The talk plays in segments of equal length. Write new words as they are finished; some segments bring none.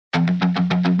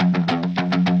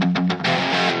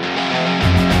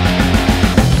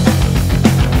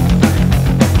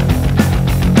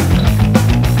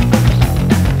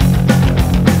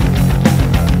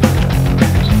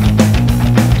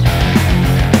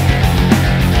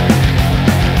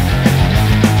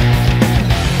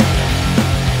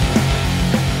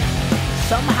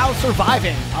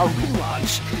surviving our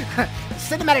relaunch.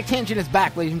 Cinematic Tangent is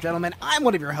back, ladies and gentlemen. I'm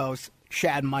one of your hosts,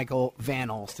 Chad Michael Van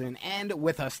Alsten, and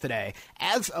with us today,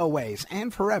 as always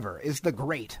and forever, is the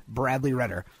great Bradley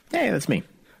Redder. Hey, that's me.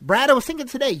 Brad, I was thinking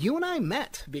today, you and I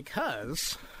met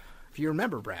because, if you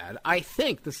remember, Brad, I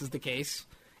think this is the case.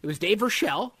 It was Dave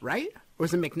Rochelle, right? Or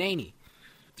was it McNaney?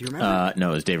 Do you remember? No,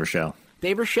 it was Dave Rochelle.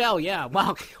 Dave Rochelle, yeah.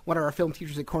 Wow, one of our film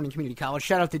teachers at Corning Community College.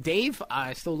 Shout out to Dave.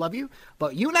 I still love you.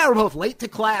 But you and I were both late to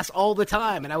class all the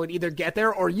time, and I would either get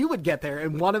there or you would get there,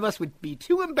 and one of us would be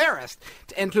too embarrassed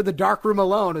to enter the dark room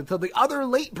alone until the other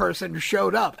late person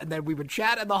showed up, and then we would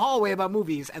chat in the hallway about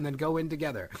movies and then go in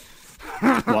together.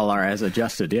 While our eyes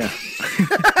adjusted, yeah.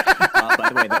 By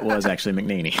the way, that was actually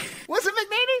McNaney. Was it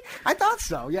McNaney? I thought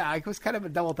so. Yeah, it was kind of a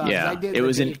double thought. Yeah, it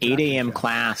was an 8 a.m.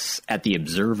 class at the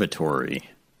observatory.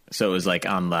 So it was like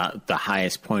on the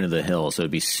highest point of the hill. So it'd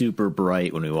be super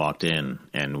bright when we walked in,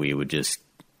 and we would just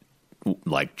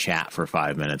like chat for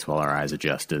 5 minutes while our eyes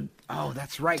adjusted. Oh,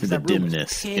 that's right. To the that room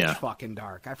dimness. Was pitch fucking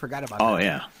dark. I forgot about that. Oh,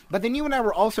 yeah. But then you and I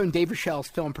were also in Dave Rochelle's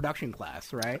film production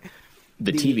class, right?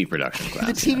 The TV production class.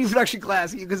 The TV production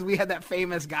class, because we had that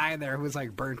famous guy there who was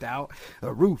like burnt out.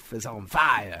 The roof is on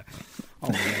fire.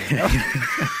 Oh, man.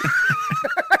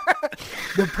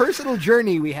 The personal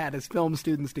journey we had as film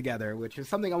students together, which is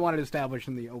something I wanted to establish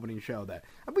in the opening show, that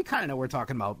we kind of know we're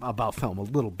talking about film a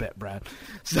little bit, Brad.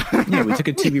 So, yeah, we took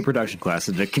a TV production class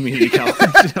at the community college.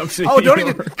 Oh,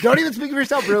 don't even speak for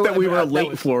yourself, bro. That we were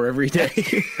late for every day.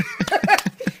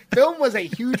 Film was a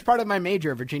huge part of my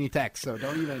major at Virginia Tech, so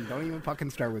don't even fucking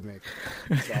start with me.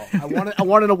 So I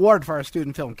won an award for our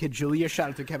student film, Kid Julia. Shout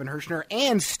out to Kevin Hirschner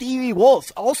and Stevie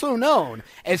Wolf, also known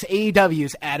as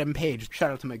AEW's Adam Page.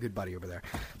 Shout out to my good buddy over there.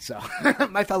 So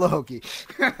my fellow Hokie.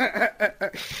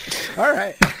 All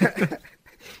right.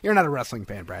 You're not a wrestling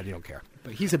fan, Brad. You don't care,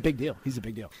 but he's a big deal. He's a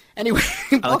big deal. Anyway,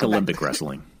 I like Olympic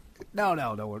wrestling.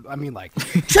 No. I mean, like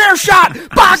chair shot.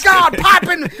 By God, pop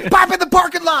in the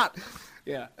parking lot.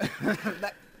 Yeah.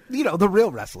 The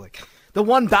real wrestling. The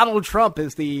one Donald Trump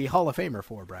is the Hall of Famer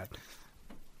for, Brad.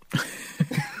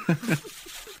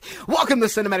 Welcome to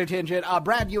Cinematic Tangent.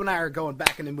 Brad, you and I are going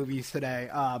back into movies today.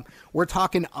 We're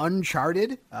talking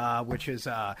Uncharted, which is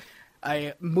a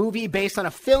movie based on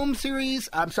a film series.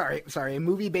 I'm sorry, a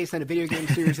movie based on a video game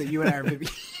series that you and I are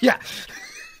yeah.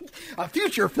 A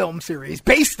future film series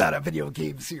based on a video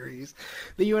game series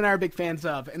that you and I are big fans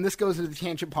of. And this goes into the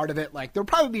tangent part of it. Like, there'll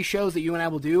probably be shows that you and I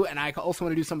will do, and I also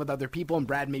want to do some with other people, and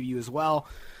Brad, maybe you as well.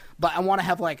 But I want to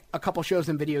have, like, a couple shows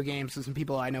in video games with some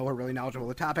people I know are really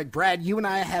knowledgeable of the topic. Brad, you and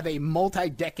I have a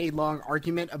multi-decade-long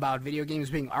argument about video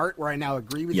games being art, where I now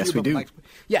agree with you. Yes, we do.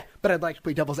 But I'd like to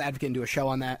play devil's advocate and do a show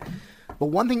on that. But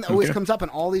one thing that always comes up in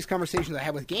all these conversations I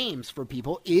have with games for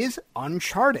people is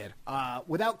Uncharted.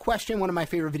 Without question, one of my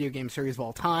favorite video game series of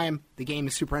all time. The game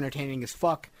is super entertaining as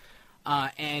fuck.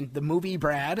 And the movie,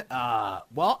 Brad,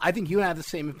 well, I think you and I have the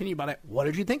same opinion about it. What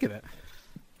did you think of it?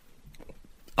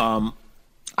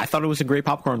 I thought it was a great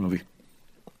popcorn movie.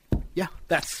 Yeah,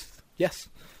 yes.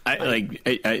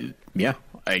 I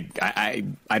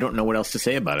don't know what else to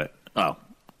say about it. Oh,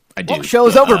 I do. Well,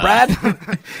 show's over, Brad.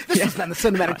 This has been the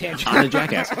Cinematic Tangent. I'm a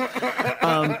jackass.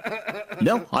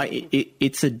 No,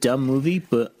 it's a dumb movie,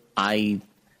 but I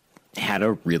had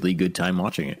a really good time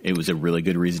watching it. It was a really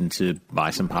good reason to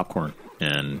buy some popcorn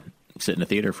and sit in a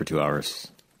theater for 2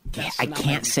 hours. I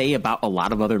can't say about a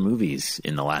lot of other movies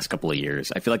in the last couple of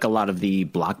years. I feel like a lot of the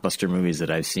blockbuster movies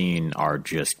that I've seen are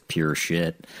just pure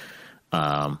shit.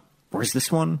 Whereas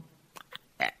this one,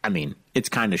 I mean, it's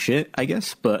kind of shit, I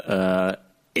guess, but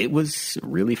it was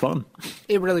really fun.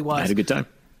 It really was. I had a good time.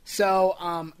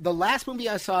 So the last movie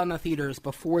I saw in the theaters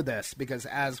before this, because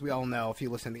as we all know, if you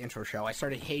listen to the intro show, I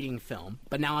started hating film.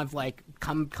 But now I've like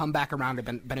come back around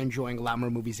and been enjoying a lot more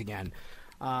movies again.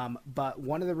 But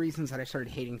one of the reasons that I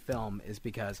started hating film is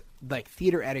because like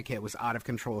theater etiquette was out of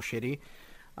control shitty.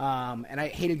 And I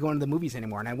hated going to the movies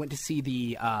anymore. And I went to see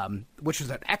the, which was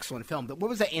an excellent film. What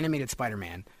was that animated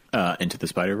Spider-Man? Into the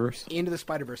Spider-Verse? Into the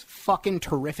Spider-Verse. Fucking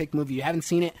terrific movie. You haven't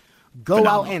seen it? Go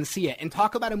out and see it. And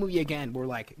talk about a movie again. We're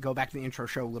like, go back to the intro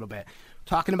show a little bit.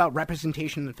 Talking about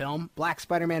representation in the film. Black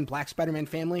Spider-Man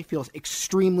family feels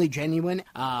extremely genuine.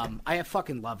 I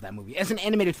fucking love that movie. As an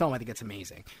animated film, I think it's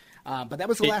amazing. But that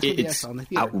was the last movie I saw in the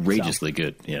theater. Outrageously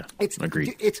good. Yeah,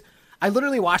 agreed. I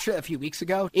literally watched it a few weeks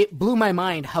ago. It blew my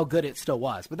mind how good it still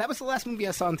was. But that was the last movie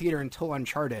I saw in theater until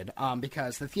Uncharted,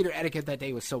 because the theater etiquette that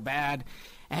day was so bad.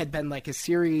 It had been like a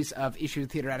series of issues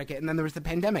with theater etiquette, and then there was the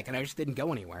pandemic, and I just didn't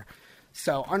go anywhere.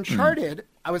 So Uncharted,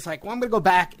 I was like, well, I'm going to go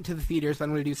back to the theaters, and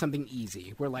I'm going to do something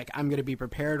easy. Where like I'm going to be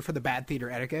prepared for the bad theater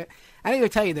etiquette. I need to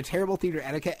tell you, the terrible theater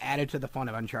etiquette added to the fun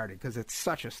of Uncharted, because it's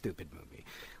such a stupid movie.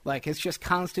 Like, it's just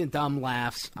constant dumb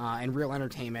laughs and real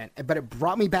entertainment. But it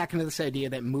brought me back into this idea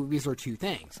that movies are two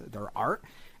things. They're art,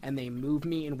 and they move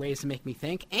me in ways to make me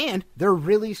think, and they're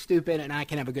really stupid, and I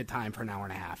can have a good time for an hour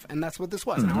and a half. And that's what this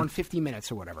was, an hour and 50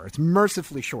 minutes or whatever. It's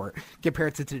mercifully short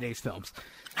compared to today's films.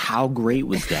 How great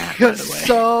was that, by the way?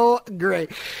 So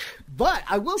great. But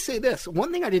I will say this.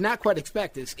 One thing I did not quite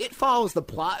expect is it follows the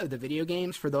plot of the video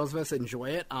games, for those of us that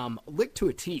enjoy it, licked to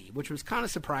a T, which was kind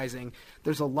of surprising.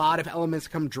 There's a lot of elements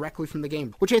that come directly from the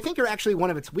game, which I think are actually one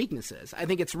of its weaknesses. I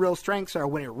think its real strengths are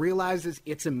when it realizes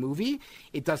it's a movie,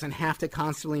 it doesn't have to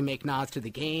constantly make nods to the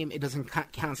game. It doesn't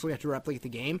constantly have to replicate the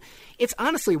game. It's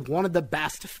honestly one of the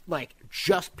best, like,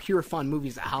 just pure fun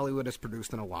movies that Hollywood has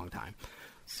produced in a long time.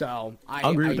 So I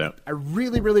agree with that. I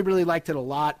really, really, really liked it a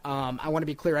lot. I want to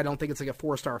be clear. I don't think it's like a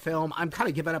 4-star film. I'm kind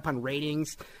of giving up on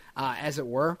ratings, as it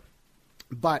were.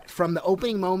 But from the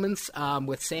opening moments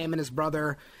with Sam and his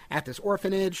brother at this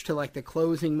orphanage to like the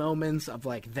closing moments of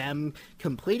like them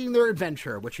completing their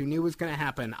adventure, which you knew was going to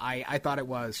happen, I thought it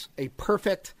was a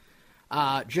perfect,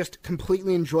 just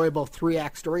completely enjoyable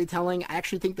 3-act storytelling. I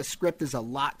actually think the script is a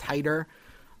lot tighter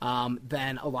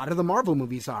than a lot of the Marvel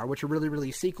movies are, which are really,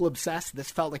 really sequel-obsessed. This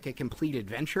felt like a complete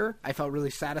adventure. I felt really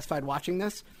satisfied watching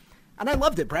this. And I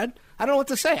loved it, Brad. I don't know what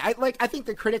to say. I think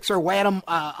the critics are way out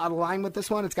of line with this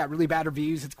one. It's got really bad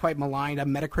reviews. It's quite maligned on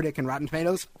Metacritic and Rotten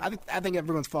Tomatoes. I think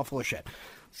everyone's full of shit.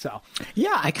 So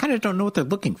yeah, I kind of don't know what they're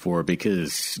looking for,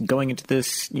 because going into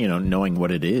this, knowing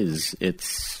what it is,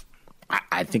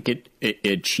 I think it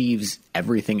achieves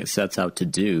everything it sets out to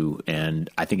do, and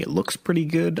I think it looks pretty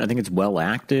good. I think it's well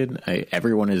acted.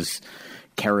 Everyone is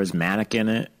charismatic in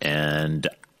it, and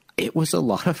it was a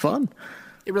lot of fun.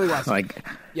 It really was.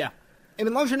 Yeah. And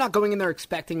as long as you're not going in there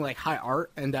expecting like high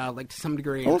art and like to some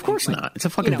degree. Well, of course not. It's a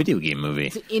fucking video game movie.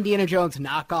 It's an Indiana Jones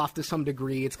knockoff to some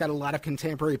degree. It's got a lot of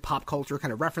contemporary pop culture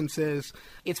kind of references.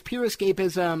 It's pure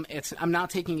escapism. I'm not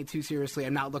taking it too seriously.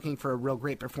 I'm not looking for a real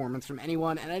great performance from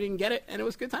anyone, and I didn't get it, and it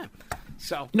was a good time.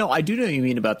 So no, I do know what you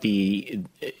mean about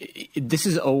this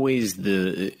is always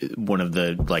one of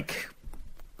the like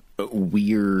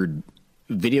weird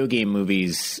video game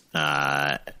movies.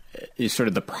 Is sort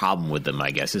of the problem with them,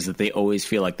 I guess, is that they always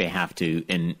feel like they have to,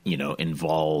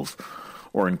 involve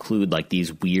or include like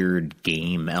these weird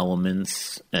game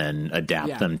elements and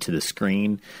adapt them to the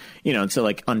screen, and so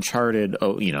like Uncharted,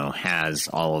 has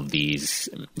all of these,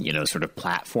 sort of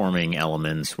platforming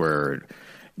elements where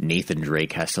Nathan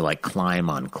Drake has to like climb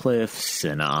on cliffs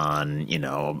and on,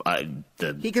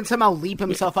 he can somehow leap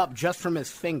himself up just from his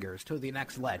fingers to the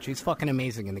next ledge. He's fucking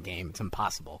amazing in the game. It's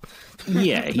impossible.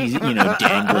 Yeah, he's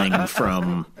dangling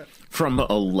from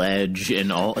a ledge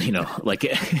and all, like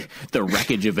the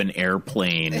wreckage of an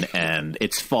airplane, and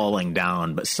it's falling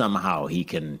down, but somehow he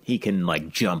can like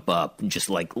jump up and just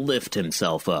like lift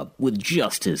himself up with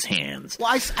just his hands. Well,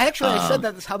 I said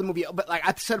that's how the movie, but like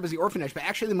I said it was the orphanage, but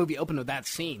actually the movie opened with that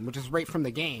scene, which is right from the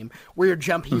game, where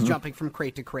he's jumping from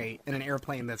crate to crate in an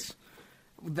airplane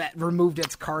that removed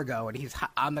its cargo, and he's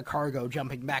on the cargo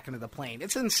jumping back into the plane.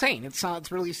 It's insane.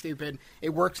 It's really stupid. It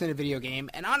works in a video game,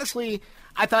 and honestly,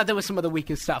 I thought that was some of the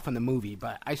weakest stuff in the movie,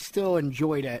 but I still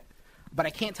enjoyed it. But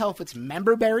I can't tell if it's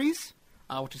member berries,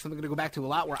 which is something I'm going to go back to a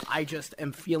lot, where I just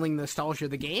am feeling the nostalgia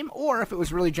of the game, or if it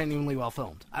was really genuinely well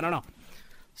filmed. I don't know.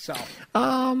 So,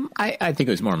 I think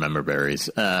it was more member berries.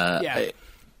 Yeah.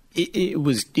 It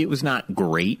was not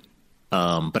great,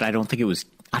 but I don't think it was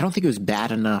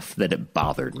bad enough that it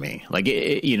bothered me. Like,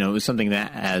 it was something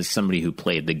that, as somebody who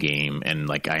played the game and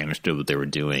like I understood what they were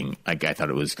doing, I thought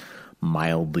it was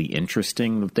mildly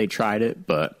interesting that they tried it,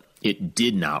 but it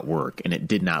did not work and it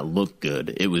did not look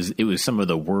good. It was some of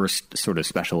the worst sort of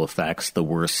special effects, the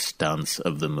worst stunts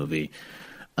of the movie.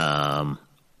 In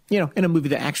a movie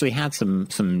that actually had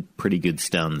some pretty good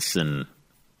stunts and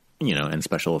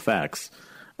special effects.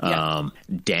 Yeah.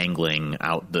 Dangling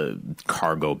out the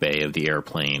cargo bay of the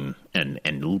airplane and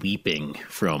leaping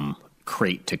from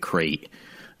crate to crate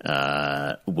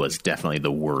was definitely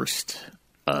the worst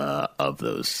of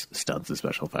those stunts and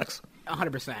special effects.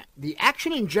 100%. The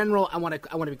action in general, I want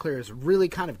to be clear, is really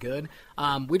kind of good.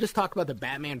 We just talked about the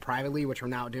Batman privately, which we're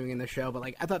now doing in the show, but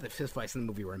like I thought the fist fights in the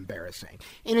movie were embarrassing.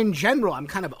 And in general, I'm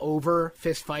kind of over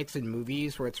fist fights in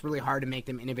movies where it's really hard to make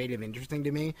them innovative and interesting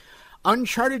to me.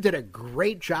 Uncharted did a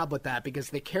great job with that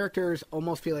because the characters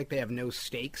almost feel like they have no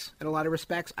stakes in a lot of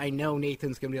respects. I know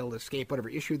Nathan's going to be able to escape whatever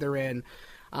issue they're in.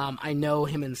 I know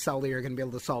him and Sully are going to be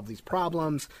able to solve these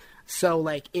problems. So,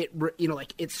 like,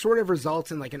 it sort of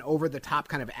results in, like, an over-the-top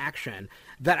kind of action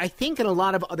that I think in a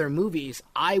lot of other movies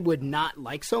I would not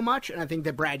like so much. And I think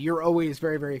that, Brad, you're always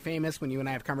very, very famous when you and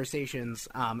I have conversations,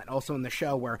 and also in the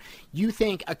show, where you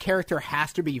think a character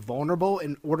has to be vulnerable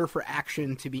in order for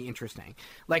action to be interesting.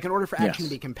 Like, in order for action to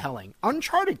be compelling.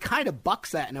 Uncharted kind of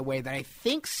bucks that in a way that I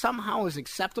think somehow is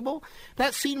acceptable.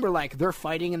 That scene where, like, they're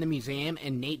fighting in the museum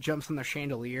and Nate jumps on the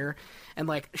chandelier. And,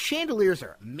 like, chandeliers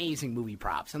are amazing movie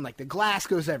props. And, like, the glass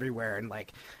goes everywhere. And,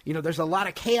 like, you know, there's a lot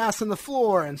of chaos on the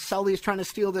floor. And Sully's trying to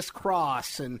steal this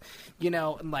cross. And, you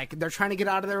know, and, like, they're trying to get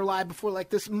out of there alive before, like,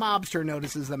 this mobster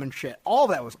notices them and shit. All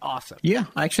that was awesome. Yeah,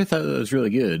 I actually thought that was really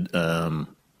good.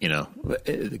 You know,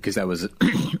 because that was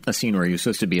a scene where he was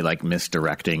supposed to be, like,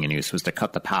 misdirecting, and he was supposed to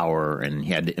cut the power, and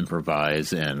he had to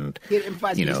improvise and,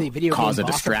 you know, cause a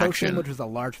distraction. Which was a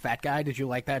large fat guy. Did you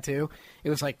like that, too? It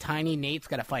was like, tiny Nate's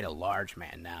got to fight a large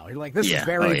man now. You're like, this is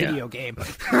very video game.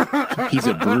 He's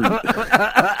a brute.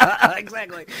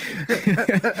 Exactly.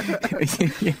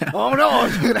 Oh, no,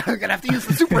 I'm going to have to use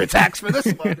the super attacks for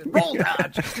this one. Roll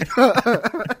dodge.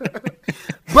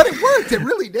 But it worked. It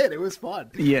really did. It was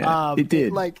fun. Yeah, it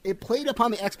did. It played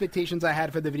upon the expectations I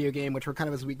had for the video game, which were kind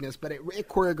of his weakness, but it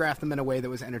choreographed them in a way that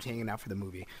was entertaining enough for the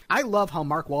movie. I love how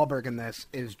Mark Wahlberg in this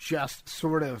is just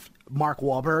sort of Mark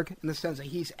Wahlberg in the sense that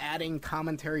he's adding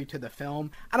commentary to the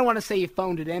film. I don't want to say he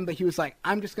phoned it in, but he was like,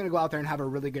 I'm just going to go out there and have a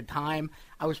really good time.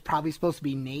 I was probably supposed to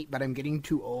be Nate, but I'm getting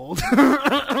too old.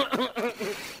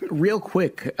 Real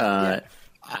quick,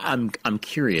 I'm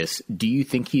curious. Do you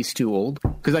think he's too old?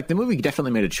 Because, like, the movie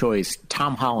definitely made a choice.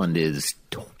 Tom Holland is,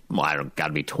 I don't got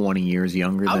to be 20 years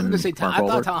younger than Mark Wahlberg. I was going to say, I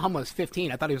thought Tom Holland was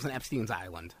 15. I thought he was on Epstein's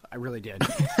Island. I really did.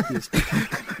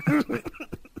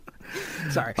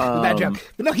 Sorry, bad joke.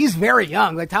 But no, he's very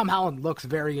young. Like, Tom Holland looks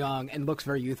very young and looks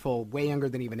very youthful, way younger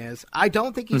than he even is. I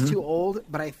don't think he's too old,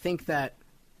 but I think that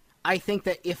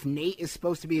if Nate is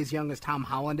supposed to be as young as Tom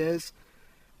Holland is,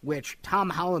 which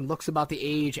Tom Holland looks about the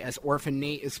age as Orphan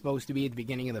Nate is supposed to be at the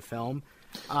beginning of the film.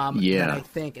 Then I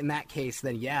think in that case,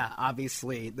 then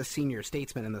obviously the senior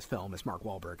statesman in this film is Mark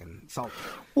Wahlberg and Sully.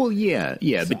 Well,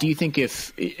 so. But do you think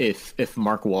if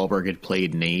Mark Wahlberg had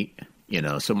played Nate, you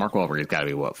know, so Mark Wahlberg has got to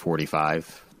be what,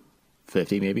 45,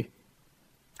 50 maybe?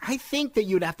 I think that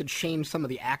you'd have to change some of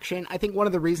the action. I think one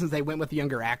of the reasons they went with the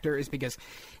younger actor is because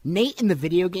Nate in the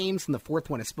video games in the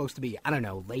fourth one is supposed to be, I don't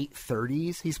know, late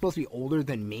 30s. He's supposed to be older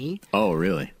than me. Oh,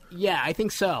 really? Yeah, I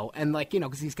think so. And, like, you know,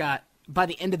 because he's got, by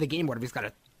the end of the game, what if he's got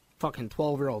a fucking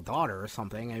 12-year-old daughter or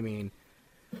something? I mean,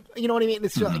 you know what I mean?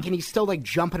 It's like, and he's still, like,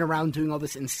 jumping around doing all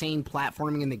this insane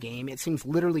platforming in the game. It seems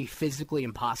literally physically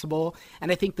impossible.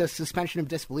 And I think the suspension of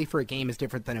disbelief for a game is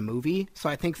different than a movie. So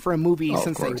I think for a movie,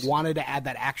 since they wanted to add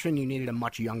that action, you needed a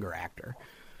much younger actor.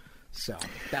 So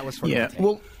that was for me. Yeah,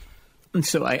 well,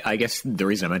 so I guess the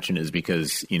reason I mentioned is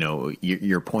because, you know,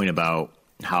 your point about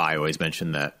how I always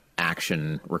mention that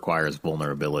action requires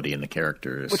vulnerability in the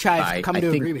characters. Which I've come to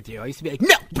agree with you. I used to be like,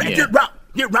 no, Brad, you're wrong.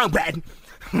 You're wrong, Brad.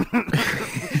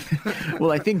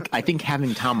 Well, I think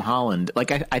having Tom Holland,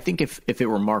 like, I think if it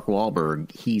were Mark Wahlberg,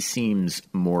 he seems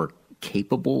more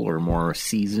capable or more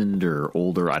seasoned or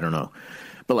older. I don't know.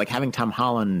 But, like, having Tom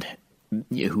Holland,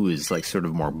 who is, like, sort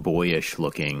of more boyish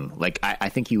looking, like, I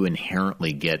think you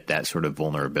inherently get that sort of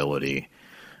vulnerability.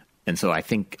 And so I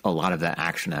think a lot of that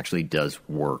action actually does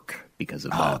work because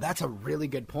of that. Oh, that's a really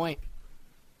good point.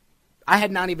 I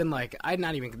had not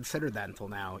even considered that until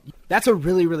now. That's a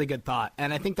really, really good thought.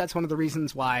 And I think that's one of the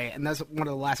reasons why, and that's one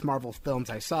of the last Marvel films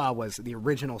I saw was the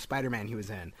original Spider-Man he was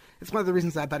in. It's one of the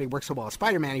reasons I thought he worked so well as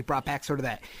Spider-Man. He brought back sort of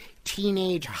that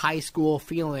teenage high school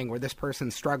feeling where this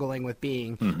person's struggling with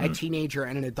being a teenager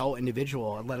and an adult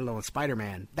individual, let alone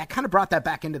Spider-Man. That kind of brought that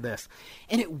back into this.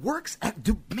 And it works.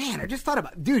 Dude, man, I just thought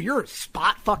about, dude, you're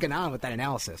spot fucking on with that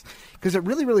analysis. Because it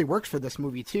really, really works for this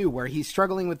movie, too, where he's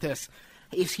struggling with this.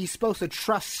 Is he supposed to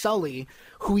trust Sully,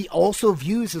 who he also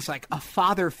views as like a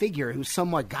father figure who's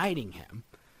somewhat guiding him?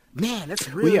 Man, that's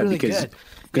really, really good.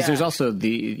 Because there's also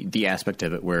the aspect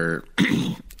of it where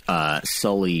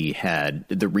Sully had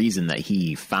the reason that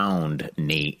he found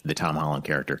Nate, the Tom Holland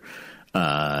character,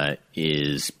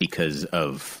 is because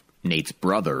of Nate's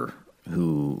brother,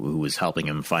 who was helping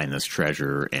him find this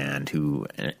treasure and who,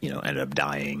 you know, ended up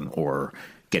dying or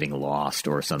getting lost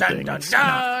or something. Dun,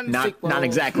 dun, dun, not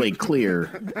exactly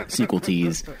clear. Sequel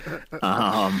tease.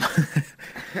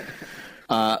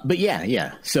 But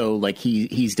yeah. So, like,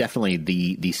 he's definitely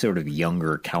the sort of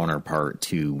younger counterpart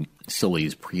to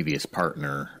Sully's previous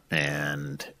partner,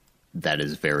 and that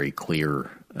is very clear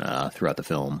throughout the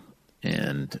film.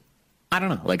 And I don't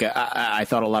know. Like I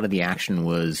thought a lot of the action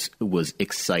was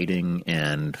exciting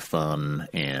and fun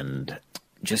and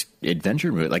just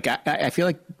adventure movie. Like I feel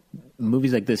like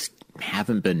movies like this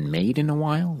haven't been made in a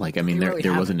while. Like I mean,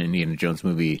 there was an Indiana Jones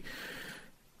movie.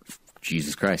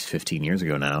 Jesus Christ, 15 years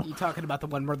ago now. You talking about the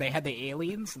one where they had the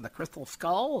aliens and the crystal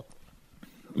skull?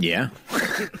 Yeah.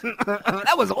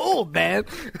 That was old, man.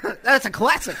 That's a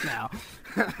classic now.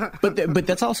 But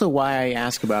that's also why I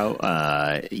ask about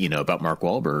about Mark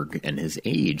Wahlberg and his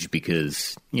age,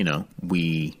 because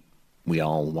we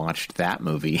all watched that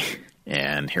movie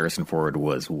and Harrison Ford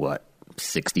was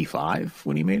 65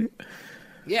 when he made it.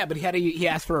 Yeah, but he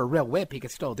asked for a real whip. He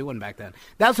could still do one back then.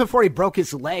 That was before he broke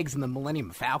his legs in the Millennium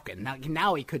Falcon.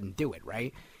 Now he couldn't do it,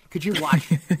 right? Could you watch?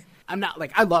 I'm not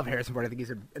I love Harrison Ford. I think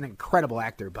he's an incredible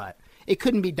actor, but it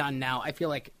couldn't be done now. I feel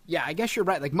like, yeah, I guess you're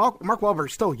right. Like Mark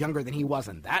Wahlberg's still younger than he was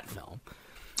in that film.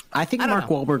 I think Mark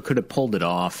Wahlberg could have pulled it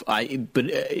off. But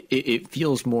it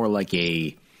feels more like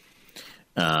a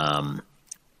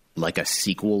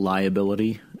sequel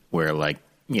liability, where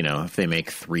if they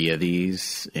make 3 of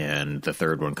these and the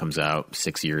third one comes out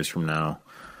 6 years from now,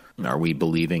 are we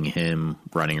believing him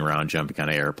running around jumping on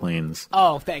airplanes?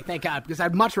 Oh, thank God, because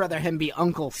I'd much rather him be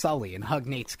Uncle Sully and hug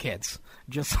Nate's kids.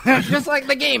 Just like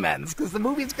the game ends, because the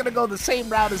movie's going to go the same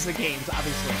route as the games,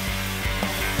 obviously.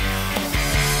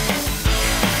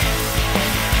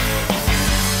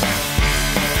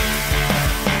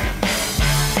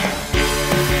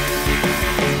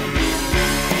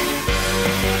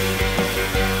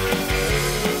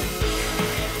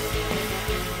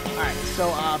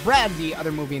 Brad, the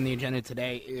other movie in the agenda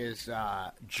today is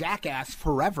Jackass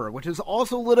Forever, which is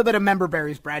also a little bit of member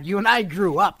berries, Brad. You and I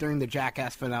grew up during the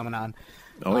Jackass phenomenon.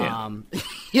 Oh, yeah.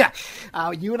 Yeah.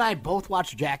 You and I both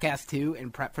watched Jackass 2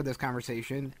 in prep for this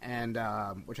conversation, and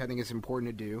which I think is important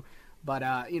to do.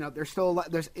 But,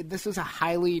 this is a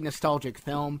highly nostalgic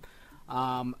film,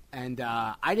 and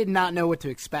I did not know what to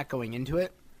expect going into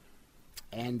it.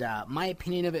 And my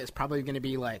opinion of it is probably going to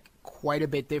be quite a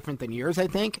bit different than yours, I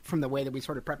think, from the way that we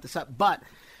sort of prepped this up. But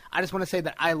I just want to say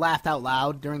that I laughed out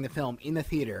loud during the film in the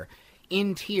theater,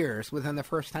 in tears within the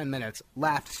first 10 minutes,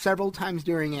 laughed several times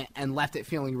during it, and left it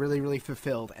feeling really, really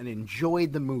fulfilled and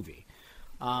enjoyed the movie.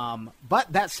 But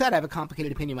that said, I have a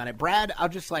complicated opinion on it. Brad,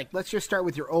 let's just start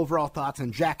with your overall thoughts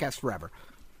on Jackass Forever.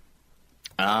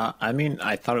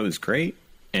 I thought it was great,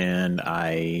 and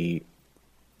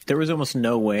there was almost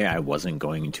no way I wasn't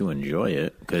going to enjoy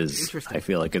it, because I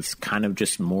feel like it's kind of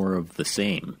just more of the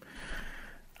same.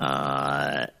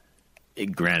 Granted,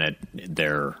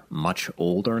 they're much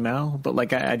older now,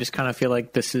 but I just kind of feel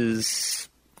like this is,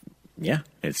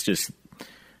 it's just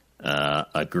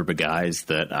a group of guys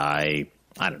that I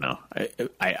don't know.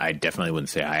 I definitely wouldn't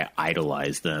say I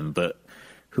idolize them, but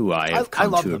who I have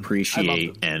come to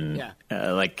appreciate. And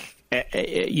I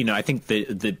think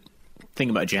the thing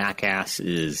about Jackass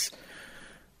is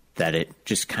that it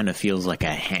just kind of feels like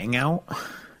a hangout,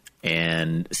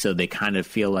 and so they kind of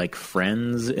feel like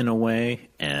friends in a way,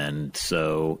 and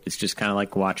so it's just kind of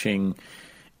like watching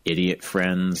idiot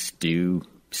friends do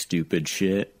stupid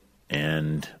shit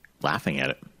and laughing at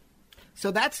it.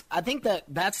 So I think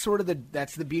that's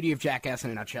the beauty of Jackass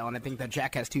in a nutshell, and I think that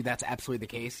Jackass 2, that's absolutely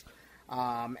the case.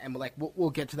 And we'll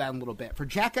get to that in a little bit. For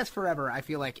Jackass Forever, I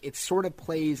feel like it sort of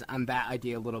plays on that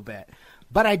idea a little bit.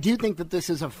 But I do think that this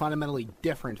is a fundamentally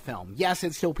different film. Yes,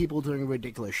 it's still people doing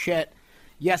ridiculous shit.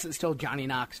 Yes, it's still Johnny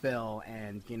Knoxville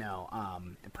and,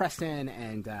 Preston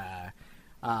and,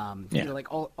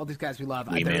 all these guys we love.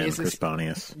 Wee Man, Chris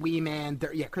Pontius. Wee Man,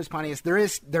 Chris Pontius. There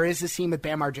is a scene with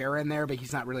Bam Margera in there, but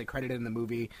he's not really credited in the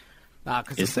movie.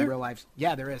 Because it's real life.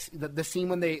 Yeah, there is. The scene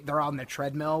when they're on the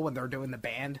treadmill when they're doing the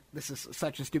band. This is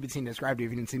such a stupid scene to describe to you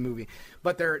if you didn't see the movie.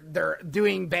 But they're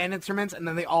doing band instruments, and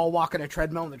then they all walk on a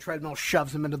treadmill, and the treadmill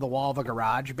shoves them into the wall of a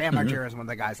garage. Bam Margera is one of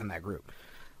the guys in that group.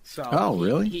 So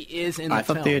really? He is in the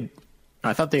film.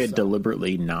 I thought they had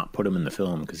deliberately not put him in the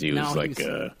film because he was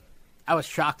I was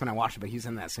shocked when I watched it, but he's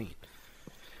in that scene.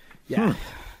 Yeah.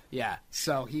 Yeah,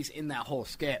 so he's in that whole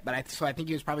skit, but I think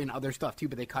he was probably in other stuff too,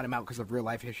 but they cut him out because of real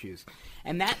life issues.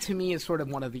 And that to me is sort of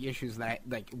one of the issues that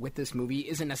with this movie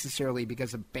isn't necessarily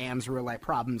because of Bam's real life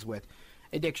problems with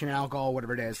addiction and alcohol,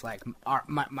 whatever it is.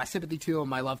 My sympathy to him,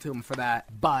 my love to him for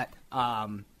that, but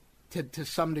to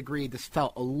some degree, this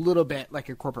felt a little bit like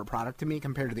a corporate product to me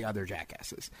compared to the other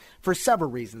Jackasses for several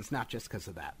reasons, not just because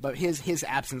of that. But his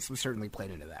absence was certainly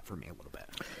played into that for me a little bit.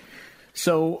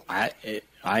 So I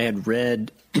had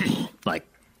read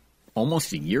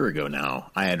almost a year ago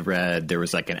now. I had read there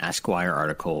was an Esquire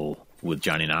article with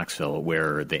Johnny Knoxville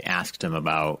where they asked him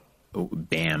about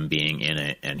Bam being in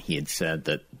it, and he had said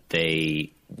that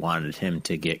they wanted him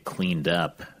to get cleaned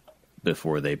up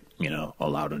before they,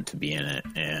 allowed him to be in it,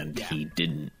 and he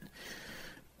didn't.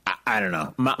 I don't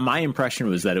know. My impression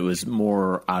was that it was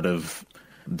more out of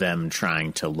them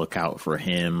trying to look out for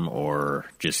him, or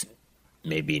just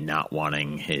maybe not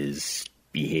wanting his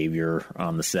behavior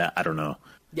on the set. I don't know.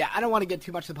 Yeah, I don't want to get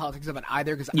too much into the politics of it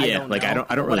either, because I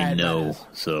don't really know.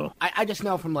 So I just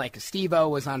know from Steve-O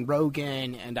was on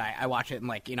Rogan, and I watch it,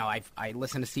 and I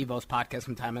listen to Steve-O's podcast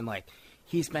sometime, and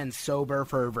he's been sober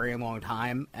for a very long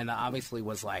time, and obviously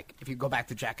was if you go back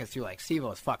to Jackass 2,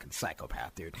 Steve-O is fucking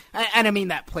psychopath, dude. And I mean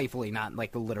that playfully, not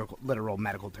the literal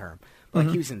medical term. But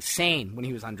he was insane when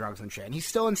he was on drugs and shit, and he's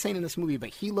still insane in this movie. But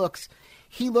he looks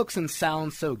and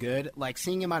sounds so good.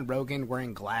 Seeing him on Rogan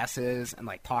wearing glasses and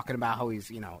talking about how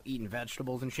he's eating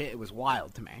vegetables and shit, it was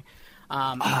wild to me.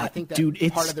 I think that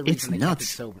part of the reason they kept it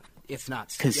sober. It's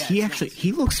nuts. Because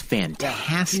he looks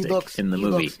fantastic in the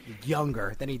movie. He looks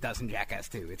younger than he does in Jackass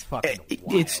 2. It's fucking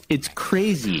wild. It's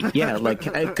crazy. Yeah,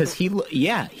 because he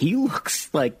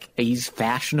looks like he's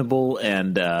fashionable,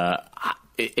 and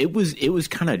it was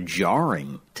kind of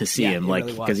jarring to see him,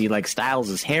 because he styles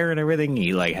his hair and everything. He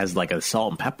has a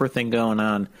salt and pepper thing going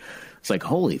on. It's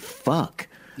holy fuck.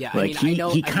 Yeah,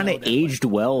 he kind of aged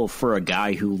well for a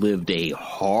guy who lived a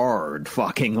hard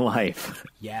fucking life.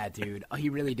 Yeah, dude, he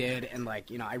really did. And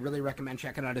I really recommend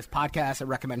checking out his podcast. I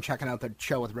recommend checking out the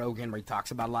show with Rogan, where he talks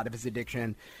about a lot of his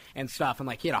addiction and stuff. And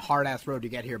he had a hard ass road to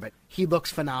get here, but he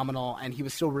looks phenomenal, and he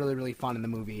was still really, really fun in the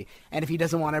movie. And if he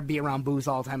doesn't want to be around booze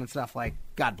all the time and stuff,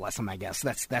 God bless him. I guess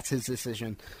that's his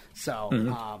decision.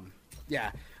 So,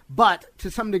 yeah. But to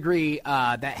some degree,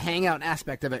 that hangout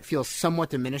aspect of it feels somewhat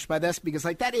diminished by this, because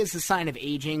that is a sign of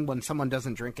aging when someone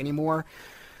doesn't drink anymore.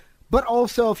 But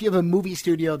also, if you have a movie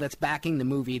studio that's backing the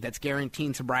movie, that's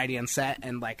guaranteeing sobriety on set,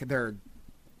 and they're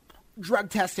drug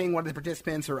testing one of the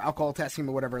participants or alcohol testing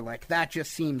or whatever, that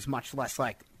just seems much less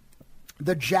like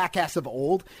the Jackass of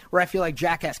old, where I feel like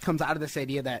Jackass comes out of this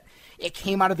idea that it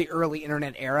came out of the early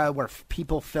internet era where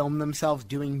people filmed themselves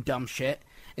doing dumb shit.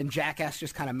 And Jackass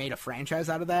just kind of made a franchise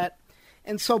out of that.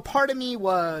 And so part of me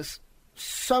was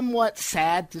somewhat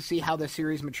sad to see how the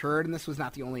series matured, and this was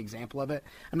not the only example of it.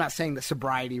 I'm not saying that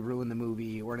sobriety ruined the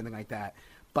movie or anything like that,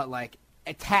 but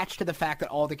attached to the fact that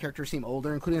all the characters seem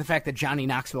older, including the fact that Johnny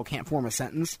Knoxville can't form a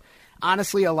sentence,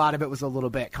 honestly, a lot of it was a little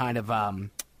bit kind of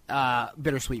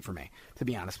bittersweet for me, to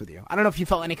be honest with you. I don't know if you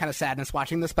felt any kind of sadness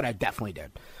watching this, but I definitely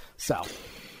did. So...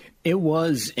 It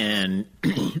was, and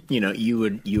you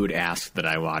would ask that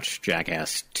I watch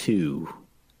Jackass 2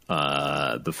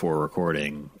 before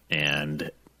recording, and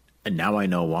now I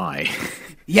know why.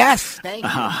 Yes, thank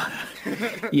you.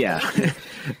 Yeah,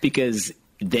 because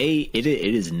it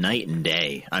is night and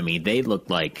day. I mean, they look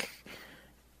like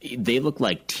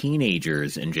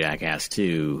teenagers in Jackass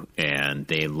 2, and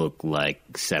they look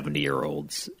like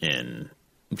 70-year-olds in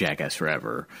Jackass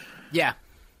Forever. Yeah.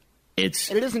 It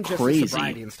isn't just crazy. The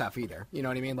sobriety and stuff either. You know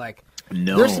what I mean?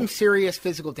 No. There's some serious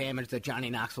physical damage that Johnny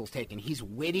Knoxville's taken. He's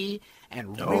witty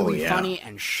and really funny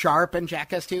and sharp in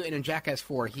Jackass 2, and in Jackass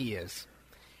 4 he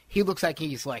looks like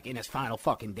he's in his final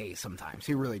fucking days sometimes.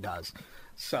 He really does.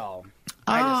 So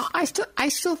I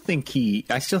still think he's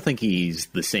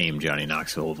the same Johnny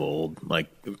Knoxville of old. I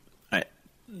don't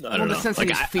know. The sense that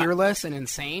he's fearless and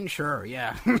insane, sure,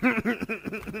 yeah.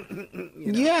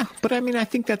 Yeah, but I mean, I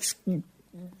think that's.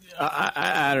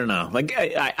 I don't know.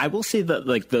 I will say that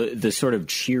the sort of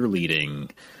cheerleading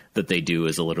that they do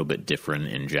is a little bit different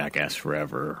in Jackass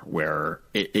Forever, where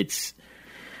it's.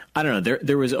 I don't know.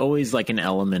 There was always an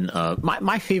element of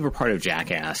my favorite part of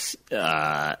Jackass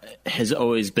has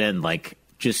always been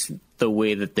just the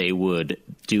way that they would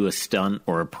do a stunt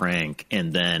or a prank,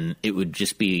 and then it would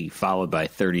just be followed by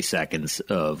 30 seconds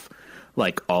of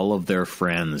all of their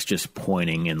friends just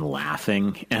pointing and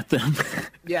laughing at them.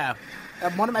 Yeah.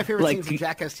 One of my favorite scenes in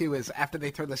Jackass 2 is after they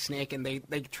throw the snake and they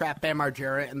trap Bam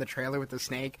Margera in the trailer with the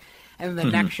snake, and then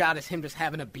the next shot is him just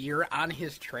having a beer on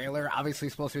his trailer, obviously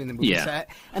supposed to be in the movie set,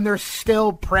 and they're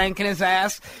still pranking his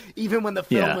ass even when the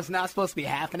film was not supposed to be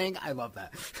happening. I love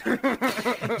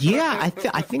that. Yeah,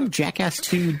 I think Jackass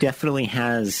 2 definitely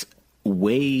has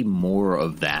way more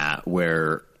of that,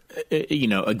 where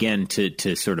again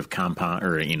to sort of compound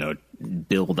or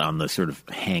build on the sort of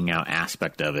hangout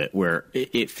aspect of it, where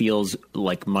it feels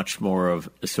much more of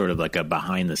sort of a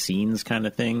behind the scenes kind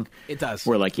of thing. It does.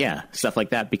 Where stuff like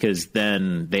that, because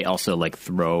then they also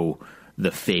throw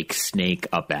the fake snake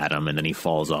up at him, and then he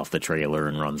falls off the trailer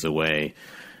and runs away.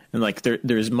 And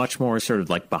there's much more sort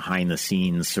of behind the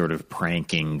scenes sort of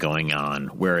pranking going on,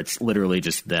 where it's literally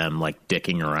just them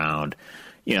dicking around.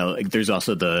 There's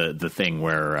also the thing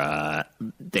where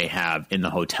they have in the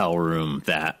hotel room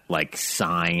that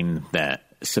sign that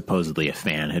supposedly a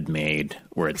fan had made,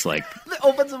 where it's like,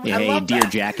 "Hey, dear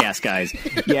Jackass guys,"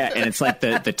 yeah, and it's like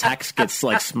the text gets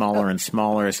like smaller and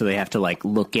smaller, so they have to like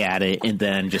look at it, and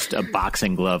then just a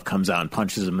boxing glove comes out and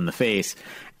punches them in the face,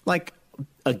 like.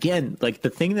 Again, like the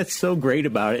thing that's so great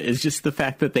about it is just the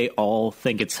fact that they all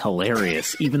think it's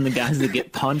hilarious. Even the guys that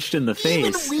get punched in the face.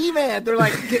 Even Wee Man, they're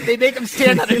like, they make him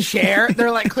stand on a chair.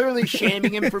 They're like clearly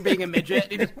shaming him for being a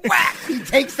midget. He just whack. He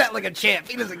takes that like a champ.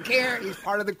 He doesn't care. He's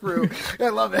part of the crew. I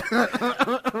love it.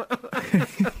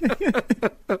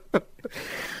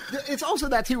 It's also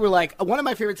that too. We're like one of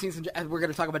my favorite scenes. We're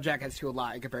going to talk about Jackass 2 a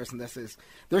lot in comparison to this. Is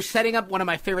they're setting up one of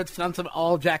my favorite stunts of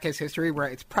all Jackass history, where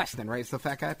it's Preston, right? It's the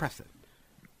fat guy, Preston.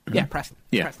 Yeah, Preston.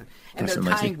 Yeah. Preston. And Preston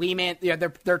they're tying Lacey. Wee Man. Yeah,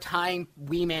 they're tying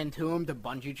Wee Man to him to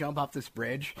bungee jump off this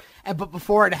bridge. But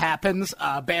before it happens,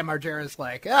 Bam Margera's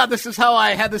like, this is how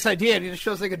I had this idea. And he just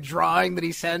shows like a drawing that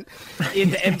he sent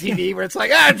into MTV where it's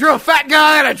like, I drew a fat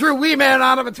guy and I drew Wee Man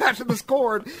on him attached to this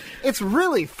cord. It's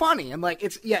really funny. And like,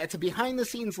 it's a behind the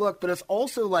scenes look, but it's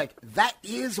also like, that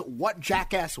is what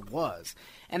Jackass was.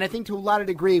 And I think to a lot of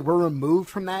degree, we're removed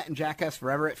from that in Jackass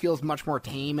Forever. It feels much more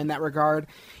tame in that regard.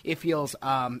 It feels,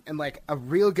 and like a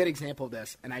real good example of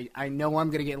this, and I know I'm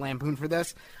going to get lampooned for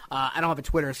this. I don't have a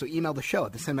Twitter, so email the show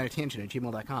at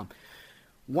thecinematiktangent@gmail.com.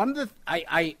 One of the,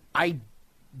 I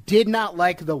did not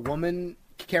like the woman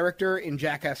character in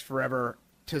Jackass Forever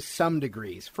to some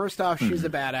degrees. First off, she's a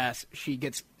badass. She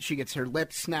gets her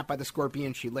lips snapped by the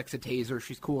scorpion. She licks a taser.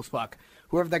 She's cool as fuck.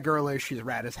 Whoever that girl is, she's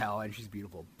rad as hell, and she's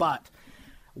beautiful. But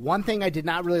one thing I did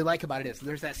not really like about it is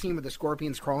there's that scene where the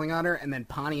scorpion's crawling on her, and then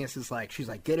Pontius is like, she's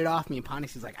like, get it off me, and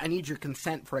Pontius is like, I need your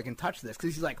consent before I can touch this,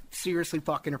 because he's like seriously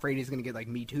fucking afraid he's gonna get like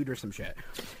Me Too'd or some shit.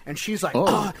 And she's like,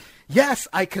 yes,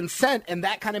 I consent, and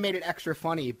that kind of made it extra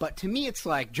funny. But to me, it's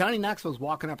like Johnny Knoxville's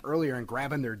walking up earlier and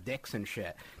grabbing their dicks and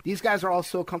shit. These guys are all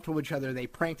so comfortable with each other. They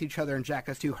pranked each other in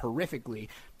Jackass 2 horrifically,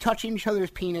 touching each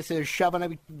other's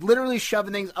penises, literally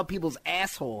shoving things up people's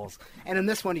assholes. And in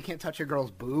this one, you can't touch a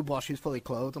girl's boob while she's fully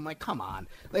clothed. I'm like, come on.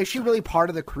 Like, is she really part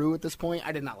of the crew at this point?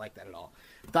 I did not like that at all.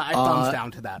 I thumbs down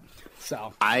to that.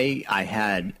 So I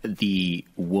had the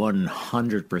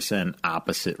 100%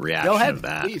 opposite reaction go ahead, of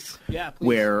that. Please. Yeah, please.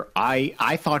 Where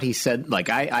I thought he said, like,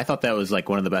 I thought that was like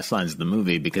one of the best lines of the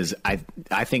movie, because I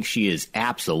think she is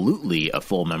absolutely a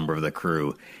full member of the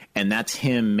crew, and that's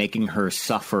him making her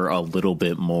suffer a little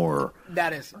bit more.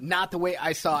 That is not the way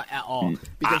I saw it at all,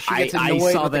 because she gets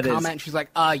annoyed with the comment, and she's like,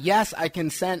 yes, I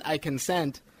consent.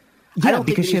 Yeah, I don't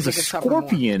because think she has a needs to suffer more.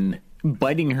 scorpion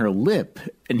biting her lip,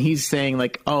 and he's saying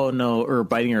like, oh no, or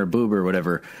biting her boob or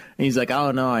whatever, and he's like,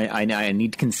 oh no, I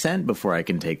need consent before I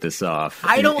can take this off.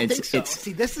 I don't think so.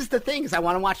 See, this is the thing, is I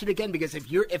want to watch it again, because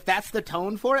if that's the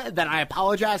tone for it, then I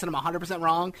apologize and I'm 100%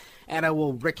 wrong, and I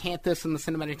will recant this in the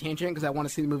cinematic tangent because I want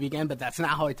to see the movie again. But that's not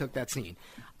how I took that scene.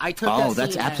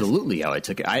 That's absolutely how I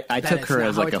took it. I took her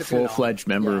as like a full-fledged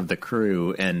member of the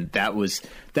crew, and that was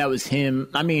him.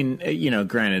 I mean,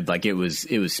 granted, like it was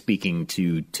speaking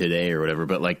to today or whatever,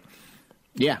 but like,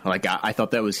 yeah, like I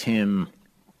thought that was him,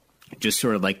 just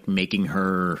sort of like making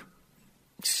her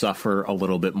suffer a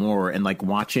little bit more, and like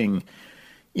watching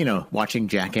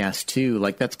Jackass 2,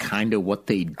 like that's kind of what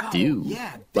they do. Yeah,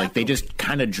 definitely. Like they just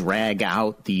kind of drag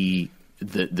out the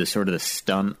sort of the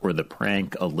stunt or the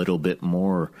prank a little bit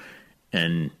more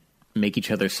and make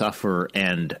each other suffer.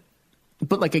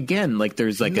 But like, again, like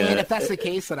there's like if that's the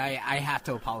case, then I have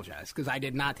to apologize, because I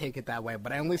did not take it that way,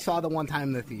 but I only saw the one time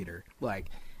in the theater. Like,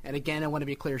 and again, I want to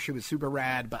be clear, she was super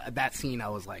rad, but that scene I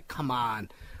was like, come on.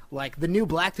 Like, the new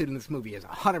black dude in this movie is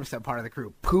 100% part of the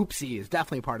crew. Poopsie is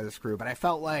definitely part of this crew, but I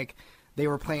felt like they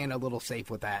were playing a little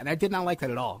safe with that, and I did not like that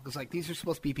at all, because like, these are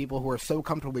supposed to be people who are so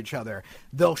comfortable with each other,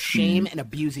 they'll shame and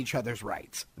abuse each other's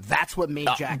rights. That's what made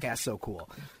Jackass so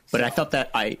cool. But I thought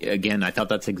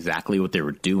that's exactly what they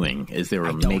were doing, is they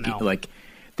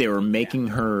were making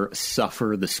her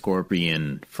suffer the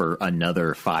scorpion for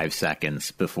another 5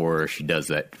 seconds before she does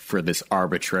that, for this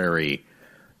arbitrary,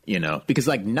 because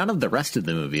like none of the rest of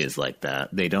the movie is like that.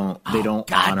 They don't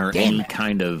honor any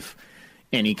kind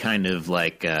of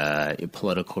like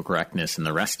political correctness in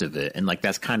the rest of it, and like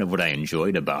that's kind of what I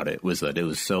enjoyed about it, was that it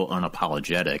was so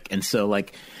unapologetic. And so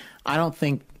like, I don't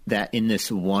think that in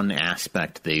this one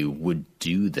aspect they would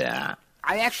do that.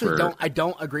 I actually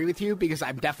don't agree with you, because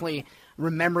I'm definitely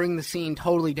remembering the scene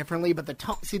totally differently, but the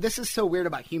tone, see, this is so weird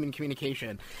about human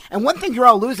communication. And one thing you're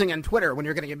all losing on Twitter when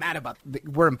you're going to get mad about,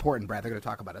 we're important, Brad, they're going to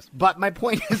talk about us. But my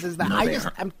point is that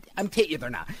they're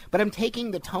not. But I'm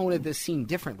taking the tone of this scene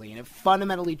differently, and it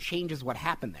fundamentally changes what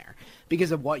happened there.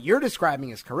 Because if what you're describing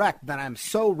is correct, then I'm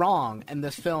so wrong, and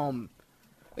this film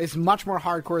is much more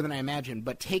hardcore than I imagined.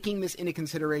 But taking this into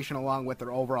consideration along with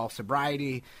their overall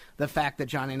sobriety, the fact that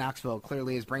Johnny Knoxville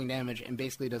clearly has brain damage and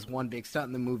basically does one big stunt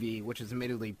in the movie, which is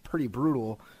admittedly pretty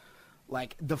brutal,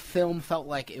 like the film felt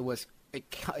like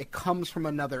it comes from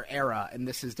another era, and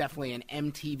this is definitely an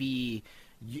MTV,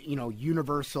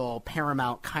 Universal,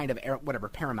 Paramount kind of era, whatever,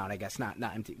 Paramount, I guess, not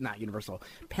Universal,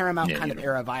 Paramount kind of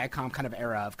era, Viacom kind of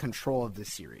era of control of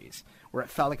this series, where it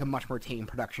felt like a much more tame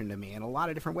production to me in a lot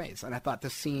of different ways. And I thought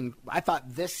this scene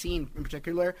in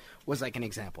particular was like an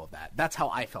example of that. That's how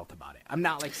I felt about it. I'm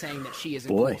not like saying that she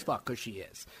isn't cool as fuck, because she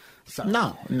is. So.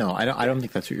 No, I don't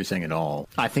think that's what you're saying at all.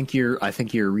 I think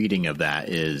your reading of that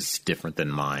is different than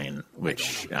mine,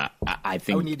 which I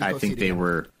think that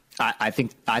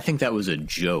was a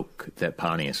joke that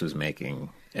Pontius was making,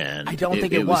 and I don't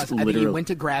think it was. I think he went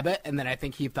to grab it, and then I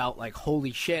think he felt like,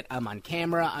 "Holy shit, I'm on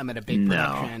camera. I'm at a big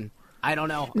production." I don't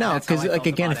know. No, because like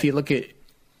again, if you look at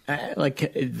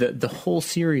like the whole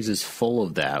series is full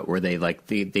of that, where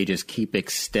they just keep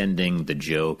extending the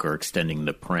joke or extending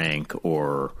the prank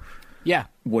or. Yeah,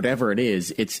 whatever it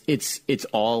is, it's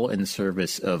all in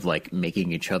service of like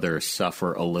making each other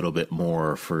suffer a little bit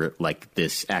more for like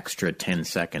this extra 10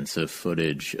 seconds of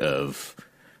footage of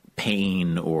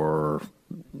pain or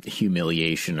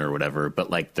humiliation or whatever.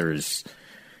 But like there's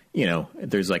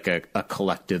like a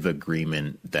collective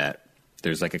agreement that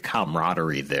there's like a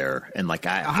camaraderie there, and like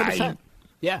that's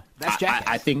Jackass.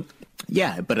 I think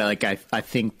but like I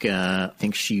think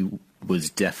she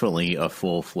was definitely a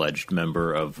full-fledged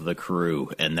member of the crew,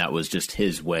 and that was just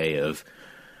his way of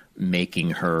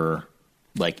making her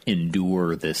like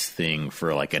endure this thing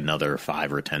for like another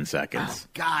 5 or 10 seconds. Oh,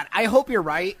 God, I hope you're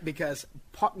right, because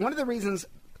one of the reasons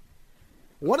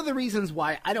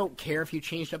why I don't care if you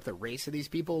changed up the race of these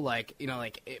people,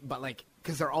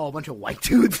 because they're all a bunch of white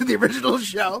dudes in the original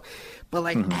show, but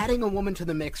like adding a woman to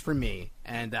the mix for me,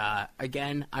 and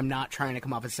again, I'm not trying to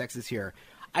come off as sexist here.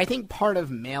 I think part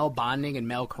of male bonding and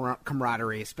male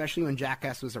camaraderie, especially when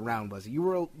Jackass was around, was you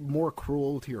were more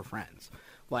cruel to your friends.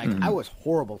 Like, I was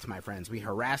horrible to my friends. We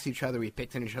harassed each other. We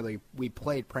picked on each other. We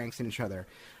played pranks on each other.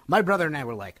 My brother and I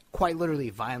were, like, quite literally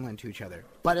violent to each other.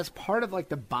 But as part of, like,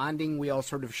 the bonding we all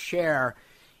sort of share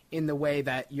in the way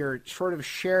that your sort of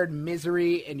shared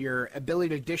misery and your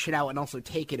ability to dish it out and also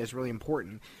take it is really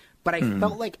important. But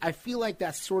I feel like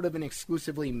that's sort of an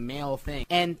exclusively male thing.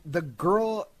 And the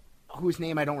girl whose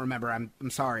name I don't remember, I'm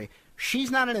sorry,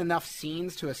 she's not in enough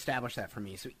scenes to establish that for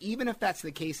me. So even if that's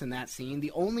the case in that scene,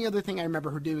 the only other thing I remember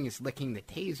her doing is licking the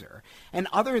taser. And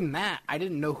other than that, I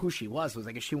didn't know who she was. Was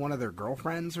like, is she one of their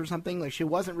girlfriends or something? Like, she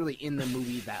wasn't really in the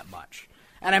movie that much.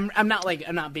 And I'm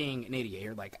not being an idiot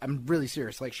here. Like, I'm really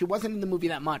serious. Like, she wasn't in the movie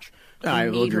that much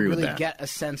for me to really get a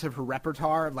sense of her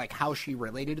repertoire, like how she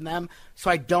related to them.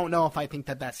 So I don't know if I think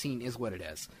that scene is what it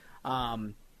is.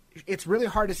 It's really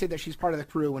hard to say that she's part of the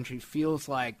crew when she feels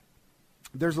like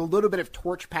there's a little bit of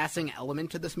torch passing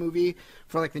element to this movie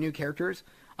for like the new characters,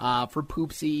 for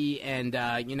Poopsie and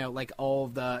like all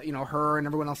of the her and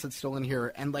everyone else that's still in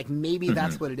here, and like maybe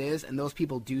that's what it is, and those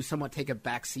people do somewhat take a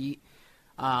back seat.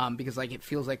 Because like it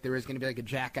feels like there is going to be like a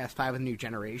Jackass 5 with a new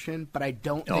generation, but I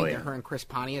don't think that her and Chris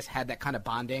Pontius had that kind of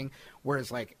bonding,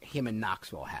 whereas like him and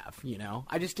Knoxville have.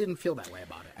 I just didn't feel that way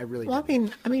about it. I really. Well,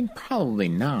 didn't. I mean, probably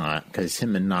not, because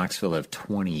him and Knoxville have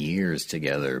 20 years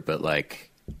together. But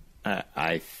like,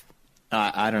 I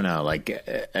don't know.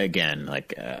 Like again,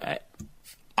 like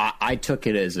I took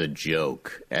it as a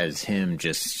joke, as him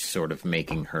just sort of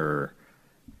making her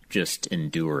just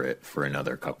endure it for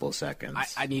another couple of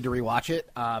seconds. I need to rewatch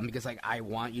it because like I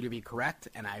want you to be correct,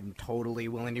 and I'm totally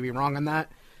willing to be wrong on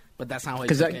that. But that's not what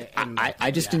because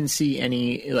I just didn't see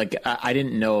any like I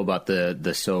didn't know about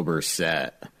the sober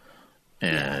set,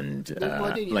 and it's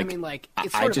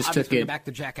sort of took it back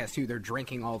to Jackass 2. They're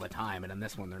drinking all the time, and in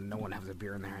this one, no one has a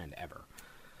beer in their hand ever.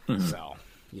 So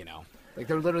like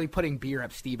they're literally putting beer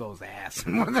up Steve-O's ass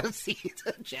in one of those scenes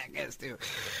of Jackass 2.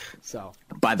 So,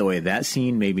 by the way, that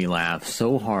scene made me laugh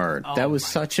so hard. That was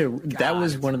that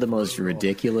was one of the most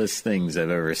ridiculous things I've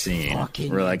ever seen.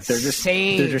 Where like they're just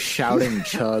shouting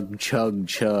chug chug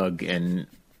chug, and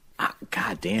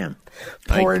god damn,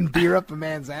 pouring beer up a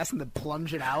man's ass and then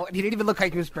plunge it out, and he didn't even look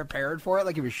like he was prepared for it.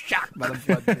 Like he was shocked by the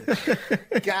flood.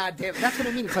 God damn, that's what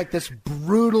I mean. It's like this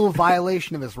brutal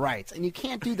violation of his rights, and you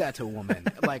can't do that to a woman.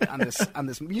 Like on this,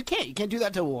 you can't do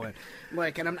that to a woman.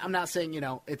 Like, and I'm not saying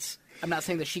I'm not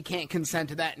saying that she can't consent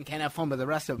to that and can't have fun with the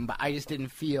rest of them, but I just didn't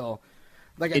feel.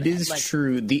 Like it is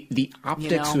true. The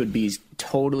optics would be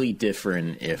totally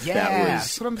different if that was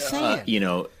that's what I'm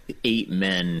saying. 8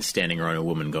 men standing around a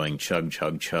woman going chug,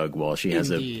 chug, chug while she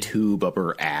has Indeed. a tube up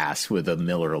her ass with a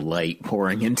Miller Lite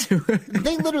pouring into it.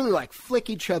 They literally like flick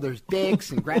each other's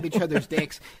dicks and grab each other's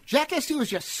dicks. Jackass 2 is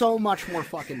just so much more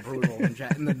fucking brutal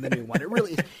than the new one. It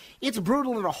really is. It's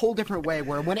brutal in a whole different way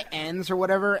where when it ends or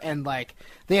whatever and like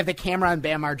they have the camera on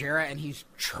Bam Margera and he's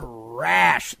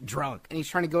trash drunk and he's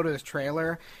trying to go to his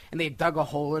trailer and they dug a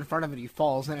hole in front of it. He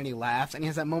falls in and he laughs and he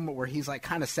has that moment where he's like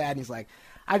kind of sad and he's like,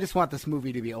 I just want this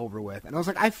movie to be over with. And I was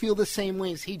like, I feel the same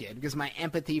way as he did because my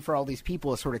empathy for all these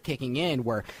people is sort of kicking in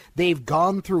where they've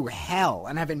gone through hell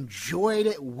and I've enjoyed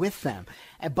it with them.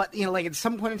 But, you know, like at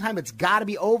some point in time, it's got to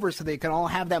be over so they can all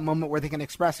have that moment where they can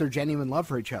express their genuine love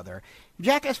for each other.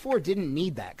 Jackass 4 didn't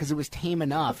need that because it was tame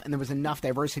enough and there was enough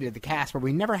diversity of the cast where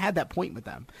we never had that point with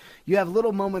them. You have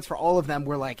little moments for all of them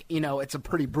where, like, you know, it's a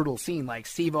pretty brutal scene, like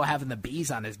Steve-O having the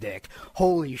bees on his dick.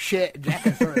 Holy shit,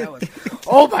 Jackass 4, that was,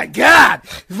 oh my God,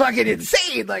 fucking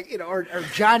insane. Like, you know, or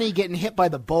Johnny getting hit by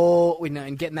the bull, you know,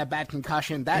 and getting that bad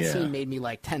concussion. That scene made me,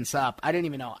 like, tense up. I didn't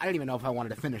even know if I wanted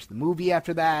to finish the movie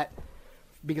after that.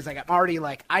 Because like I'm already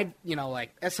like you know,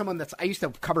 like as someone I used to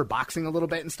cover boxing a little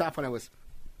bit and stuff when I was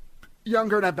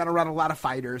younger, and I've been around a lot of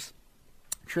fighters,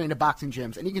 trained at boxing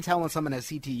gyms, and you can tell when someone has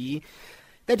CTE.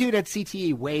 That dude had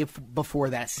CTE way before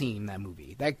that scene, that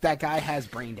movie. That guy has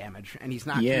brain damage, and he's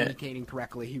not communicating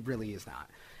correctly. He really is not.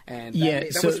 And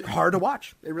that was hard to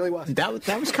watch. It really was. That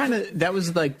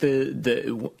was like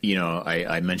the you know,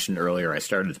 I mentioned earlier, I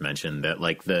started to mention that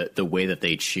like the way that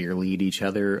they cheerlead each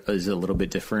other is a little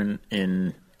bit different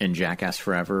in Jackass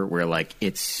Forever, where like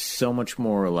it's so much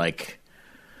more like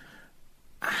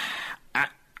I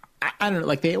don't know,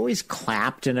 like they always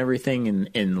clapped and everything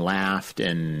and laughed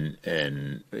and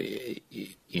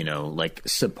you know, like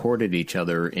supported each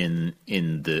other in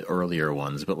the earlier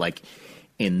ones, but like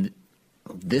in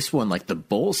this one, like the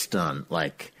bull stunt,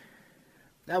 like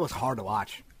that was hard to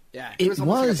watch. Yeah, it was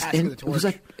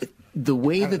like the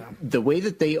way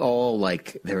that they all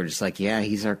like they were just like, yeah,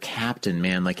 he's our captain,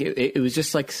 man. Like it was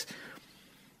just like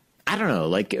I don't know,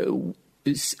 like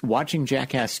watching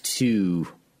Jackass 2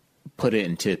 put it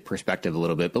into perspective a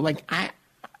little bit, but like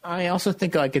I also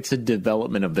think like it's a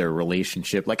development of their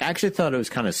relationship. Like I actually thought it was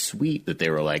kind of sweet that they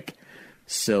were like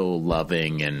so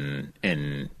loving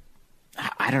and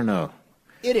I don't know.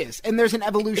 It is, and there's an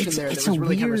evolution there that was really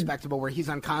kind of weird... respectable, where he's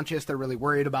unconscious, they're really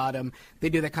worried about him, they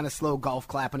do that kind of slow golf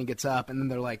clap when he gets up, and then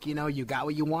they're like, you know, you got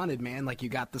what you wanted, man, like, you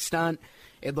got the stunt,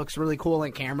 it looks really cool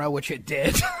on camera, which it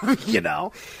did, you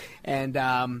know, and,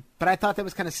 but I thought that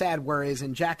was kind of sad, whereas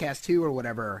in Jackass 2 or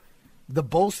whatever, the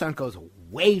bull stunt goes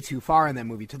way too far in that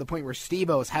movie, to the point where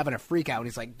Steve-O is having a freak out, and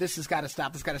he's like, this has got to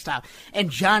stop, and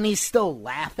Johnny's still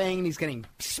laughing, and he's getting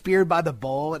speared by the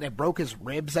bull, and it broke his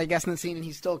ribs, I guess, in the scene, and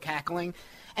he's still cackling.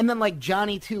 And then, like,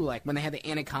 Johnny, too, like, when they had the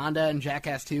Anaconda in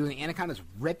Jackass 2, and the Anaconda's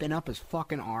ripping up his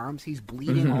fucking arms, he's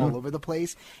bleeding all over the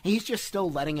place, and he's just still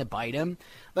letting it bite him.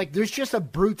 Like, there's just a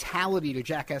brutality to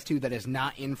Jackass 2 that is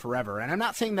not in Forever, and I'm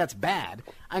not saying that's bad.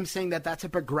 I'm saying that that's a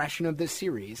progression of this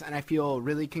series, and I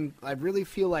really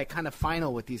feel like kind of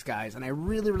final with these guys, and I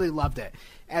really, really loved it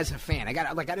as a fan. I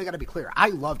gotta be clear. I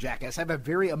love Jackass. I have a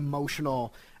very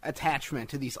emotional attachment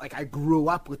to these. Like, I grew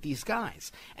up with these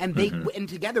guys, and and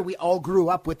together we all grew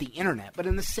up with the internet. But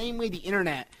in the same way, the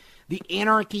internet, the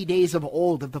anarchy days of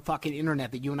old of the fucking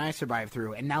internet that you and I survived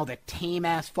through, and now the tame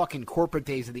ass fucking corporate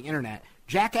days of the internet,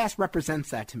 Jackass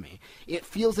represents that to me. It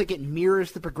feels like it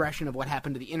mirrors the progression of what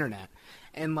happened to the internet.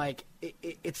 And, like,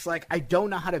 it's like I don't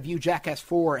know how to view Jackass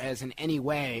 4 as in any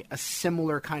way a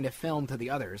similar kind of film to the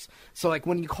others. So, like,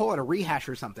 when you call it a rehash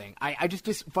or something, I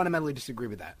just fundamentally disagree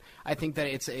with that. I think that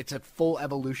it's a full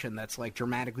evolution that's, like,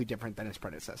 dramatically different than its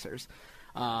predecessors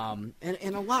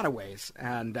in a lot of ways.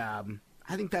 And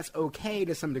I think that's okay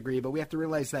to some degree, but we have to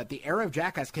realize that the era of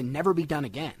Jackass can never be done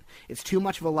again. It's too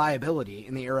much of a liability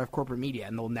in the era of corporate media,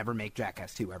 and they'll never make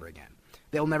Jackass 2 ever again.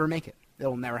 They'll never make it.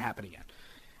 It'll never happen again.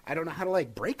 I don't know how to,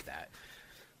 like, break that.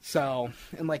 So,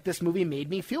 and, like, this movie made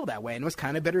me feel that way, and it was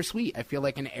kind of bittersweet. I feel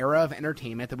like an era of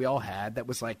entertainment that we all had that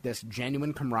was, like, this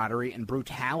genuine camaraderie and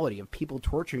brutality of people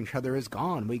torturing each other is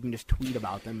gone. We can just tweet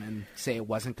about them and say it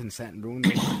wasn't consent and ruin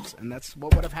their lives, and that's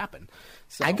what would have happened.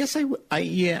 So, I guess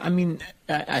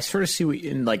I sort of see what,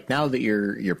 in, like, now that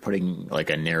you're putting, like,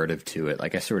 a narrative to it,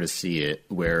 like, I sort of see it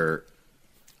where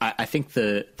I think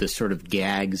the sort of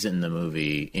gags in the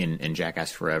movie in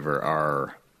Jackass Forever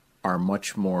are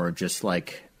much more just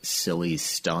like silly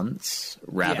stunts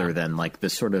rather than like the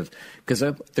sort of, because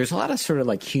there's a lot of sort of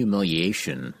like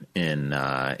humiliation in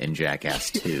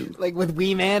Jackass 2. Like with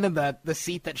Wee Man and the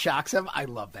seat that shocks him. I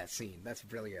love that scene. That's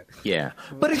brilliant. Yeah.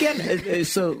 But again,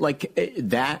 so like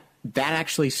that that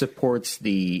actually supports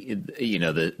the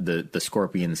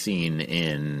Scorpion scene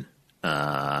in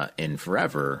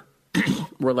Forever,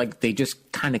 where like they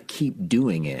just kind of keep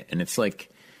doing it, and it's like,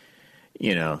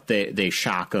 they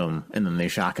shock him, and then they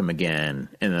shock him again,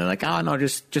 and they're like, oh no,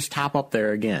 just hop up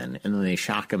there again, and then they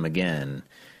shock him again,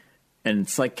 and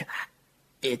it's like,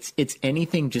 it's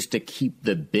anything just to keep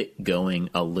the bit going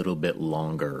a little bit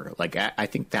longer. Like I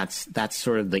think that's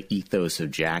sort of the ethos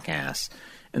of Jackass,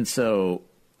 and so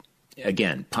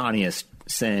again, Pontius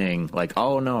saying like,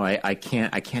 oh no, I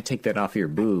can't take that off your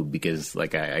boob because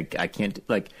like I can't,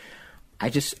 like I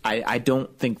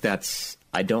don't think that's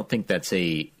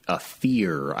a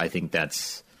fear. I think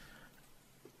that's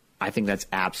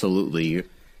absolutely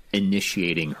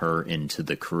initiating her into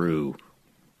the crew.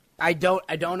 I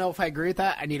don't know if I agree with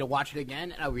that. I need to watch it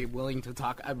again. I'd be willing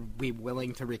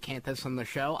to recant this on the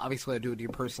show. Obviously, I'll do it to you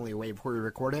personally way before we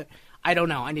record it. I don't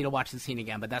know. I need to watch the scene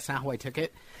again, but that's not how I took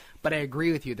it. But I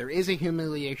agree with you. There is a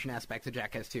humiliation aspect to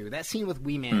Jackass 2. That scene with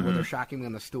Wee Man where they're shocking me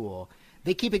on the stool,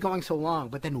 they keep it going so long,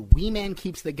 but then Wee Man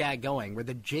keeps the gag going where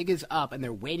the jig is up and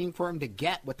they're waiting for him to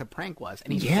get what the prank was.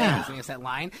 And he's saying it's that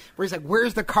line where he's like,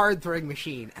 where's the card throwing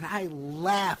machine? And I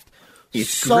laughed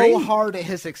hard at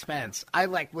his expense. I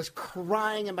was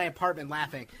crying in my apartment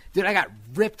laughing. Dude, I got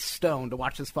ripped stoned to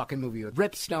watch this fucking movie.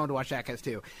 Ripped stoned to watch Jackass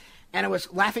 2. And I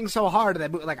was laughing so hard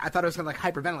that I thought I was going to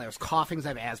hyperventilate. I was coughing because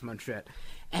I have asthma and shit.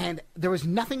 And there was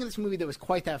nothing in this movie that was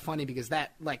quite that funny because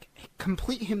that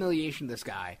complete humiliation of this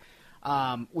guy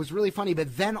was really funny.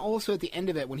 But then also at the end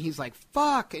of it when he's like,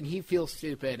 fuck, and he feels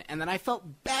stupid. And then I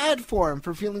felt bad for him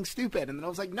for feeling stupid. And then I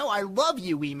was like, no, I love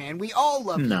you, Wee Man. We all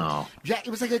love you. It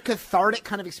was like a cathartic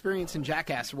kind of experience in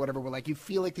Jackass or whatever where you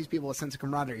feel like these people have a sense of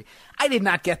camaraderie. I did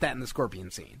not get that in the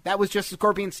Scorpion scene. That was just a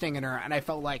Scorpion stinging her, and I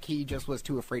felt like he just was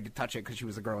too afraid to touch it because she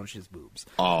was a girl and she has boobs.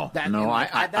 Oh, I don't know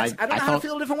how to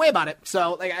feel a different way about it.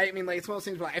 So, it's one of those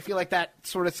things where I feel like that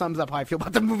sort of sums up how I feel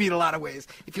about the movie in a lot of ways.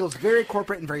 It feels very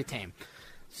corporate and very tame.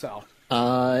 So,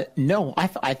 no,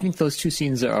 I think those two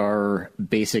scenes are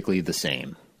basically the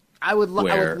same. I would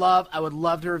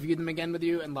love to review them again with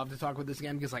you and love to talk with this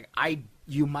again because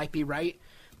you might be right,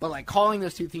 but calling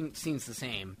those two scenes the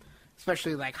same,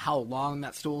 especially how long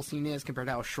that stool scene is compared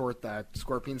to how short the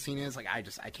Scorpion scene is, I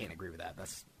can't agree with that.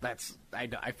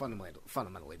 I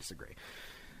fundamentally disagree.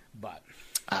 But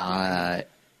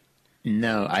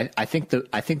no, I think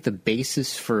the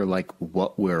basis for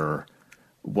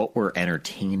what we're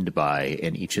entertained by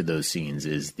in each of those scenes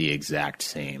is the exact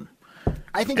same.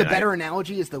 I think a better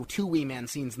analogy is the two Wee Man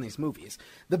scenes in these movies.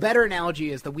 The better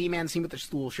analogy is the Wee Man scene with the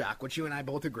stool shock, which you and I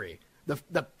both agree.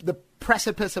 The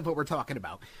precipice of what we're talking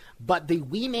about. But the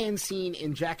Wee Man scene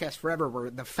in Jackass Forever where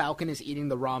the Falcon is eating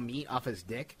the raw meat off his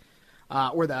dick,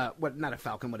 not a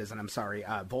Falcon, what is it? I'm sorry,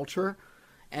 Vulture.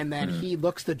 And then he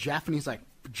looks to Jeff and he's like,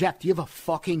 Jeff, do you have a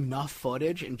fucking enough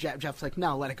footage? And Jeff's like,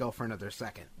 no, let it go for another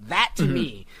second. That, to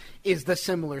me, is the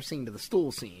similar scene to the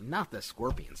stool scene, not the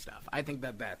Scorpion stuff. I think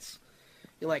that's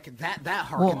that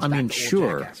harkens back to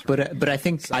sure, old Jackass. But I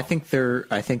think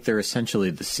they're essentially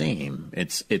the same.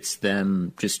 It's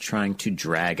them just trying to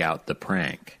drag out the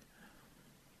prank.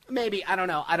 Maybe I don't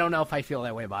know. I don't know if I feel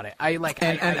that way about it. I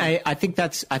think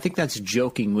that's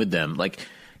joking with them,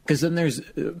 because then there's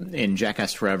in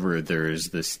Jackass Forever, there's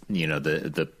this,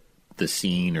 the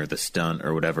scene or the stunt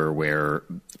or whatever where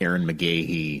Aaron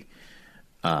McGahey,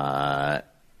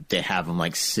 they have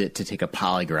him sit to take a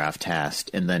polygraph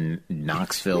test, and then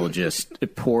Knoxville just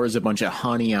pours a bunch of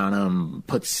honey on him,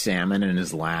 puts salmon in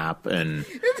his lap, and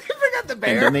they forgot the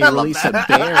bear. And then they release a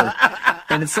bear,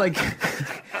 and it's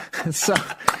so.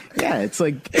 Yeah, it's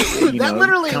that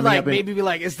literally made me be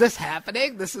like, is this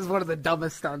happening? This is one of the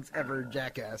dumbest stunts ever in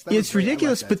Jackass. It's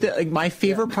ridiculous, but my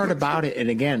favorite part about it, and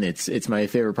again, it's my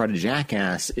favorite part of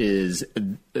Jackass, is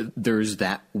there's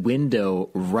that window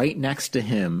right next to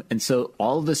him, and so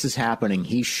all of this is happening.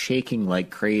 He's shaking like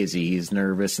crazy. He's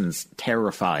nervous and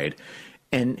terrified.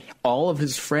 And all of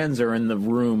his friends are in the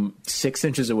room 6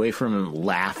 inches away from him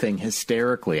laughing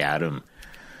hysterically at him.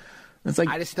 It's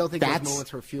I just still think those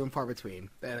moments were few and far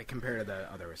between compared to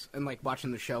the others. And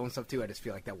watching the show and stuff too, I just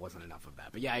feel like that wasn't enough of that.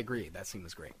 But yeah, I agree. That scene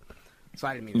was great. So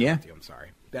I didn't mean to interrupt you. I'm sorry.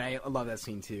 But I love that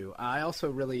scene too. I also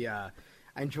really I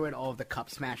enjoyed all of the cup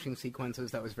smashing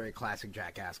sequences. That was very classic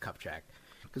Jackass cup check.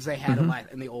 Because they had a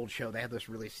lot in the old show. They had those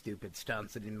really stupid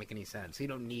stunts that didn't make any sense. You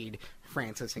don't need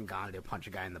Francis and Ghana to punch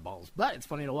a guy in the balls. But it's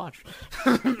funny to watch.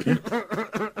 I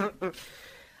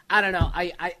don't know.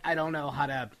 I don't know how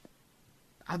to...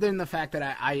 Other than the fact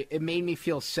that it made me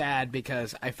feel sad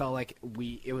because I felt like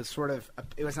it was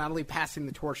not only passing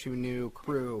the torch to a new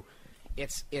crew,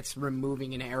 it's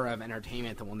removing an era of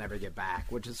entertainment that we'll never get back,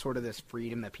 which is sort of this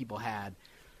freedom that people had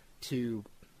to,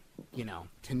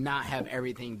 to not have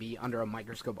everything be under a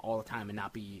microscope all the time and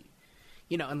not be,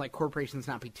 and like corporations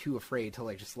not be too afraid to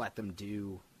like just let them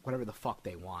do whatever the fuck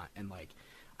they want. And like,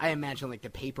 I imagine like the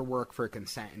paperwork for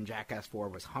consent in Jackass 4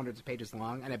 was hundreds of pages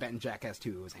long, and I bet in Jackass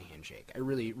 2 it was a handshake. I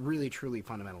really, really, truly,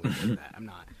 fundamentally believe that. I'm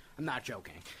not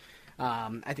joking.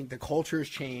 I think the culture has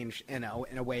changed in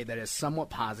a way that is somewhat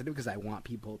positive because I want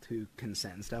people to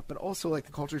consent and stuff, but also like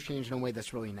the culture's changed in a way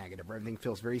that's really negative, where everything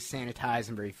feels very sanitized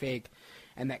and very fake,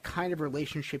 and that kind of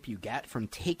relationship you get from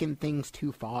taking things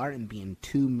too far and being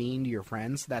too mean to your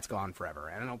friends, that's gone forever.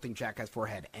 And I don't think Jackass 4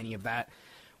 had any of that.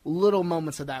 Little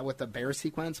moments of that with the bear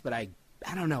sequence, but I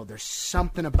don't know, there's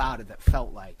something about it that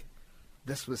felt like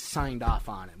this was signed off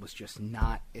on. It was just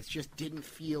not, it just didn't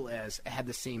feel as, it had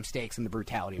the same stakes and the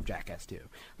brutality of Jackass 2.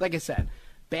 Like I said,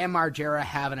 Bam Margera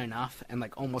having enough and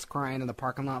like almost crying in the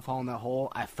parking lot, falling in the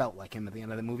hole, I felt like him at the end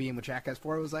of the movie. And with Jackass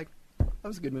 4, it was like, that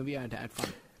was a good movie. I had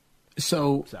fun.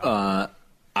 So.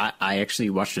 I actually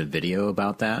watched a video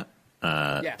about that,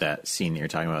 Yeah. that scene that you're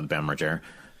talking about with Bam Margera.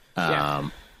 Yeah.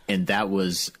 And that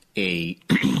was a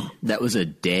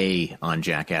day on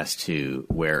Jackass 2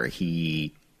 where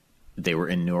they were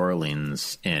in New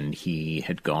Orleans and he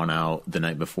had gone out the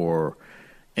night before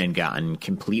and gotten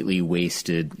completely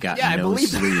wasted, got no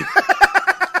sleep.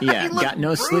 Yeah, got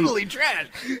no sleep. Brutally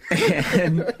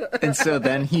trashed. And so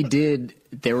then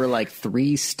there were like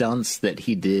 3 stunts that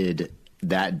he did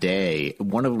that day.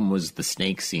 One of them was the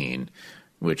snake scene,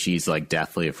 which he's like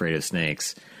deathly afraid of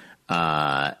snakes.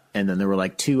 And then there were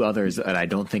like 2 others that I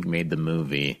don't think made the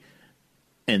movie.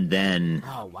 And then,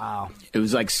 oh wow, it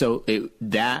was like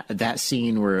that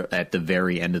scene where at the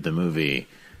very end of the movie,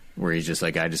 where he's just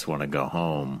like, I just want to go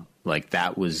home. Like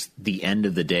that was the end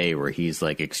of the day where he's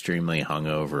like extremely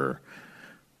hungover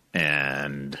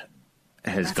and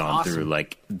has gone through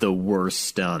like the worst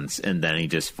stunts, and then he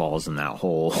just falls in that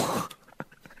hole.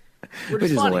 Which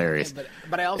is funny, hilarious.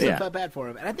 But I also felt bad for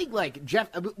him. And I think like Jeff,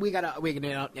 we can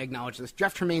acknowledge this.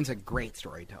 Jeff Tremaine's a great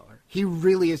storyteller. He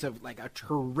really is a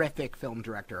terrific film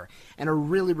director and a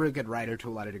really, really good writer to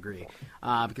a lot of degree.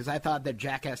 Because I thought that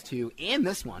Jackass 2 and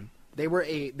this one, they were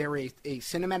a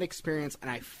cinematic experience, and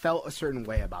I felt a certain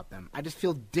way about them. I just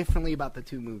feel differently about the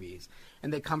 2 movies,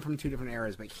 and they come from 2 different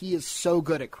eras. But he is so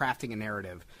good at crafting a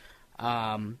narrative.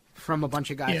 From a bunch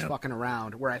of guys fucking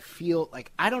around, where I feel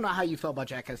like, I don't know how you felt about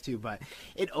Jackass 2, but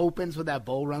it opens with that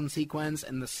bull run sequence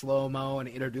and the slow-mo, and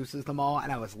it introduces them all,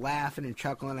 and I was laughing and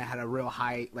chuckling. I had a real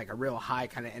high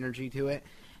kind of energy to it,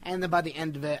 and then by the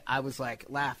end of it, I was like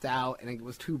laughed out, and it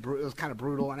was it was kind of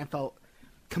brutal, and I felt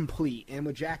complete. And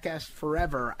with Jackass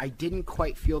Forever, I didn't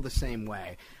quite feel the same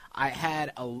way.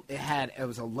 It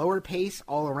was a lower pace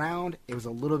all around. It was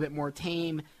a little bit more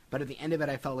tame. But at the end of it,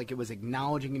 I felt like it was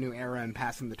acknowledging a new era and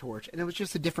passing the torch, and it was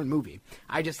just a different movie.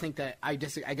 I just think that I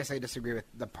guess I disagree with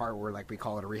the part where like we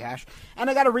call it a rehash. And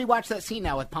I got to rewatch that scene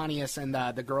now with Pontius and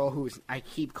the girl I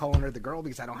keep calling her the girl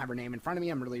because I don't have her name in front of me.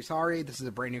 I'm really sorry. This is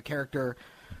a brand new character,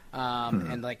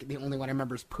 and like the only one I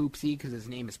remember is Poopsie because his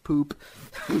name is Poop.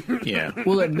 Yeah.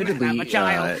 Well, admittedly, I'm a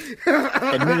child.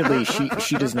 Admittedly,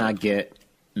 she does not get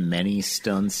many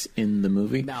stunts in the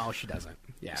movie. No, she doesn't.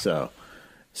 Yeah.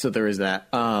 So there is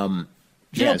that. Do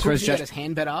you know Poopsie got his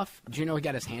hand bit off? Do you know he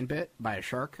got his hand bit by a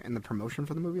shark in the promotion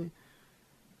for the movie?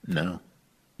 No.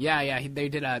 Yeah. They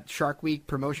did a Shark Week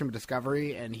promotion with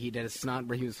Discovery, and he did a stunt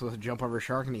where he was supposed to jump over a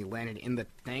shark, and he landed in the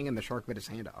thing, and the shark bit his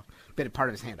hand off. Bit a part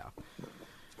of his hand off.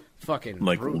 Fucking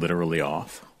like brutal. Literally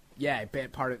off. Yeah, it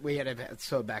bit part of. We had to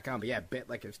sew it back on, but yeah, it bit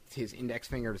like his index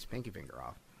finger to his pinky finger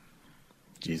off.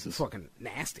 Jesus. Fucking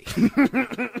nasty.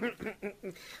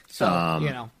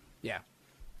 So yeah.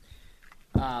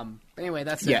 Anyway,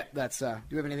 that's it. That's. Do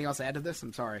you have anything else to add to this?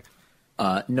 I'm sorry.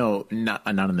 No, not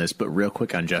on this, but real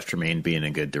quick on Jeff Tremaine being a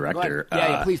good director.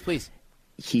 Yeah, please.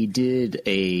 He did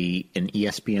an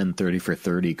ESPN 30 for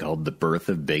 30 called "The Birth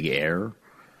of Big Air"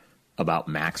 about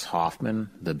Max Hoffman,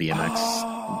 the BMX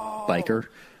biker,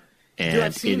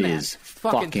 and dude, it is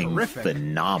fucking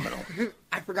phenomenal.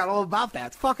 I forgot all about that.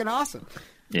 It's fucking awesome.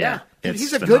 Yeah, dude, it's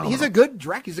he's phenomenal. a good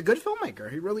director. He's a good filmmaker.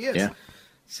 He really is. Yeah.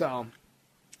 So.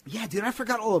 Yeah, dude, I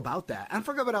forgot all about that. I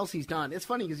forgot what else he's done. It's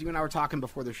funny because you and I were talking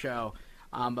before the show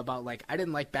about, like, I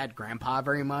didn't like Bad Grandpa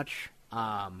very much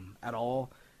at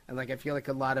all. And, like, I feel like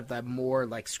a lot of the more,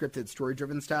 like, scripted,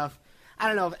 story-driven stuff, I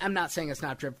don't know. I'm not saying it's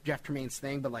not Jeff Tremaine's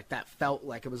thing, but, like, that felt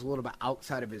like it was a little bit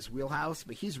outside of his wheelhouse.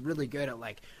 But he's really good at,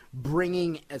 like,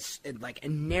 bringing, a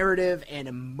narrative and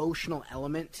emotional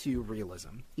element to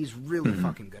realism. He's really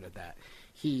fucking good at that.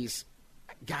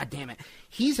 God damn it.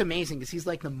 He's amazing because he's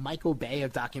like the Michael Bay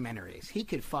of documentaries. He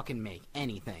could fucking make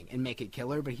anything and make it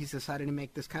killer, but he's decided to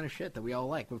make this kind of shit that we all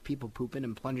like, with people pooping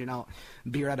and plunging out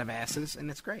beer out of asses, and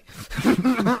it's great.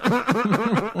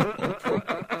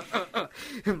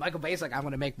 Michael Bay's like, I'm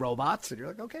going to make robots, and you're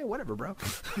like, okay, whatever, bro.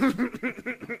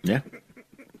 Yeah.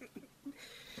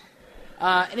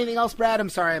 Anything else, Brad? I'm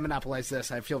sorry I monopolized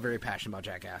this. I feel very passionate about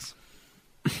Jackass.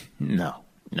 No,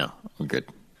 I'm good.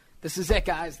 This is it,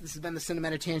 guys. This has been the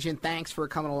Cinematic Tangent. Thanks for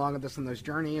coming along with us on this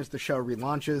journey as the show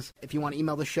relaunches. If you want to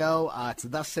email the show, it's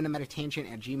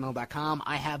thecinematictangent@gmail.com.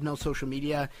 I have no social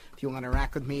media. If you want to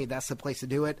interact with me, that's the place to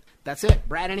do it. That's it.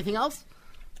 Brad, anything else?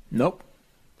 Nope.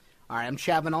 All right, I'm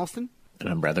Chad Van Alsten. And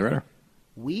I'm Brad the Ritter.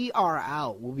 We are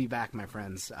out. We'll be back, my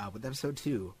friends, with episode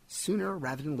 2 sooner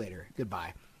rather than later.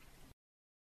 Goodbye.